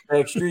the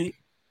back street.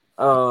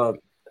 I'm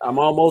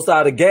almost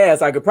out of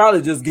gas. I could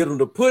probably just get them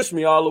to push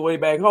me all the way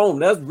back home.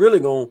 That's really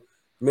going to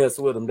mess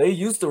with them. They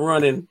used to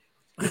running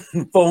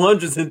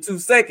 400s in 2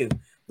 seconds,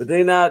 but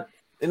they're not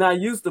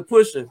used to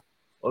pushing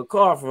a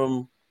car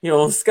from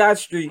on Scott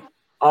Street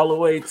all the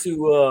way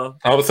to all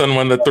of a sudden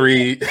when the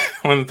three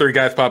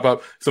guys pop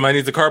up, somebody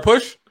needs a car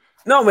push?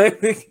 No, man.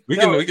 We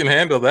can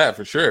handle that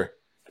for sure.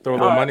 Throw a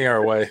little money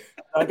our way.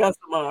 I got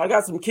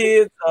some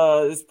kids.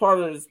 It's part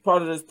of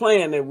this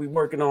plan that we're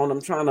working on. I'm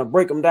trying to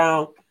break them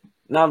down,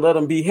 not let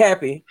them be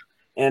happy.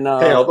 And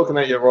hey, I was looking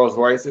at your Rolls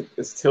Royce.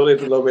 It's tilted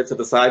a little bit to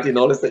the side. You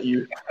notice that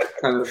you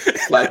kind of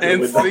slide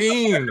and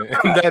seen.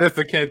 That is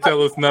the Can't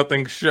Tell Us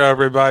Nothing show,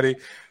 everybody.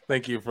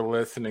 Thank you for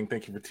listening.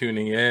 Thank you for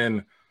tuning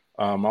in.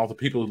 All the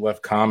people who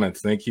left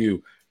comments. Thank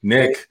you,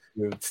 Nick,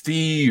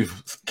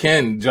 Steve,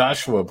 Ken,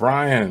 Joshua,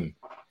 Brian.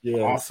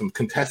 Yeah, awesome.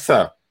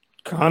 Contessa,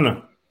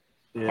 Connor.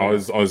 Yeah.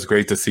 Always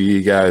great to see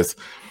you guys.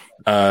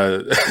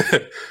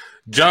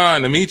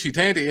 John, Amici,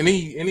 Tandy.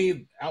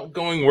 Any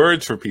outgoing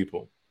words for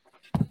people?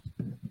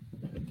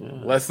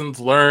 Lessons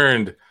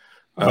learned.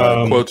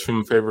 Quotes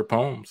from favorite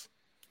poems.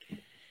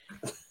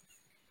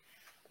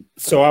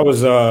 So I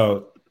was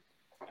the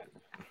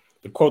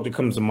quote that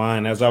comes to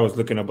mind as I was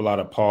looking up a lot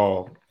of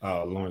Paul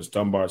Lawrence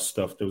Dunbar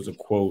stuff. There was a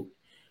quote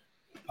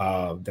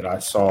that I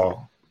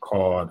saw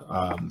called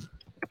I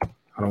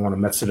don't want to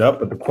mess it up,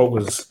 but the quote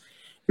was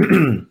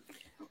it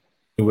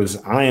was,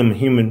 "I am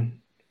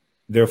human,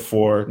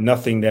 therefore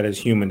nothing that is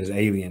human is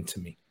alien to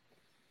me."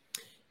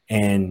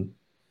 And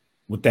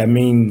what that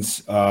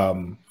means,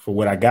 for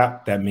what I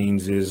got, that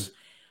means is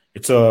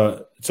it's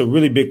a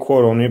really big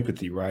quote on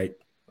empathy, right?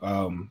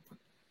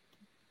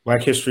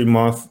 Black History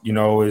Month,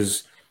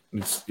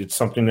 it's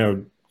something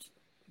that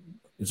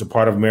is a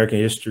part of American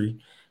history,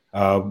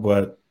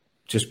 but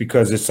just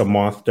because it's a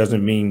month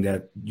doesn't mean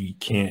that you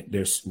can't.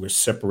 We're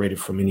separated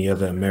from any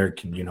other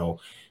American. We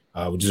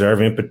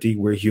deserve empathy.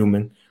 We're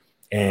human,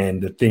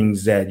 and the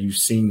things that you've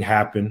seen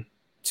happen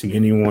to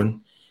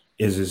anyone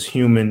is as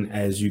human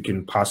as you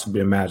can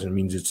possibly imagine. It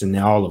means it's in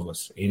all of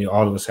us. And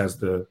all of us has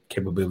the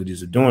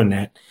capabilities of doing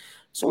that.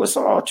 So let's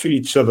all treat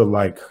each other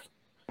like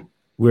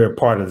we're a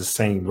part of the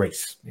same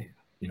race.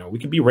 We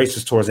can be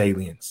racist towards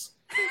aliens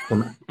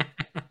from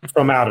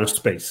outer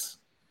space.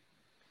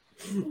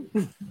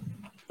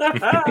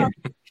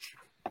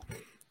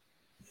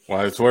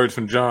 Wise words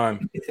from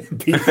John.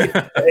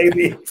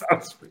 Aliens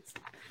outer space.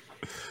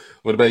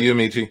 What about you,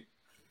 Amici?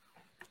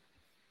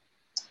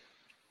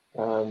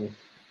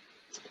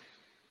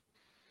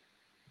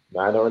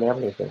 I don't really have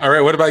anything. All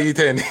right, what about you,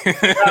 Tandy?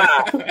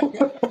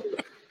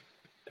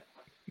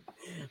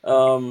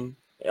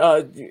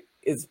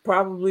 It's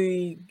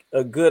probably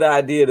a good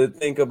idea to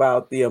think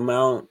about the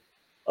amount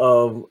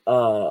of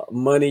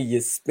money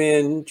you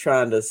spend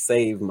trying to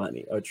save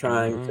money or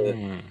trying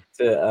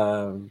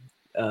to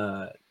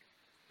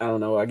I don't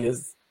know, I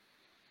guess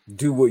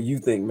do what you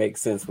think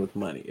makes sense with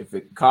money. If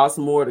it costs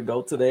more to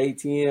go to the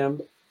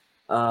ATM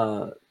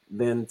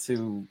than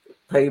to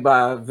pay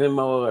by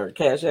Venmo or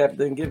Cash App,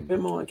 then give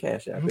Venmo and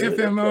Cash App. Give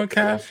Venmo and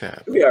Cash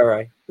App. It'll be all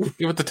right.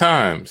 Give it the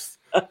times.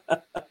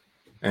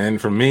 And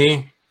for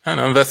me, I don't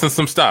know, invest in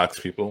some stocks,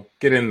 people.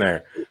 Get in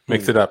there.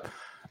 Mix it up.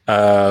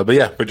 But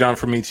yeah, for John,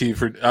 for Michi,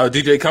 for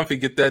DJ Comfy,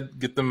 get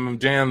them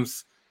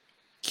jams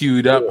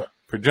queued up.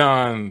 For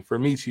John, for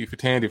Michi, for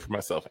Tandy, for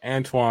myself,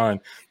 Antoine.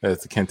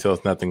 That's the Can't Tell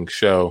Us Nothing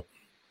show.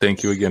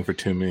 Thank you again for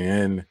tuning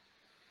in.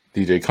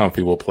 DJ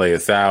Comfy will play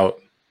us out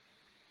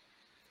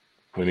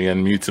when he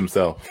unmutes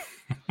himself.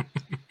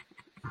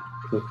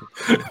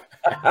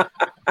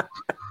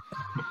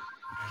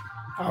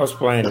 I was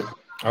playing it.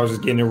 I was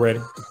just getting it ready.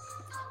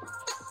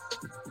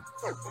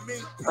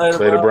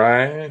 Later,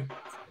 Brian.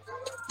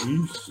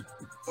 Peace.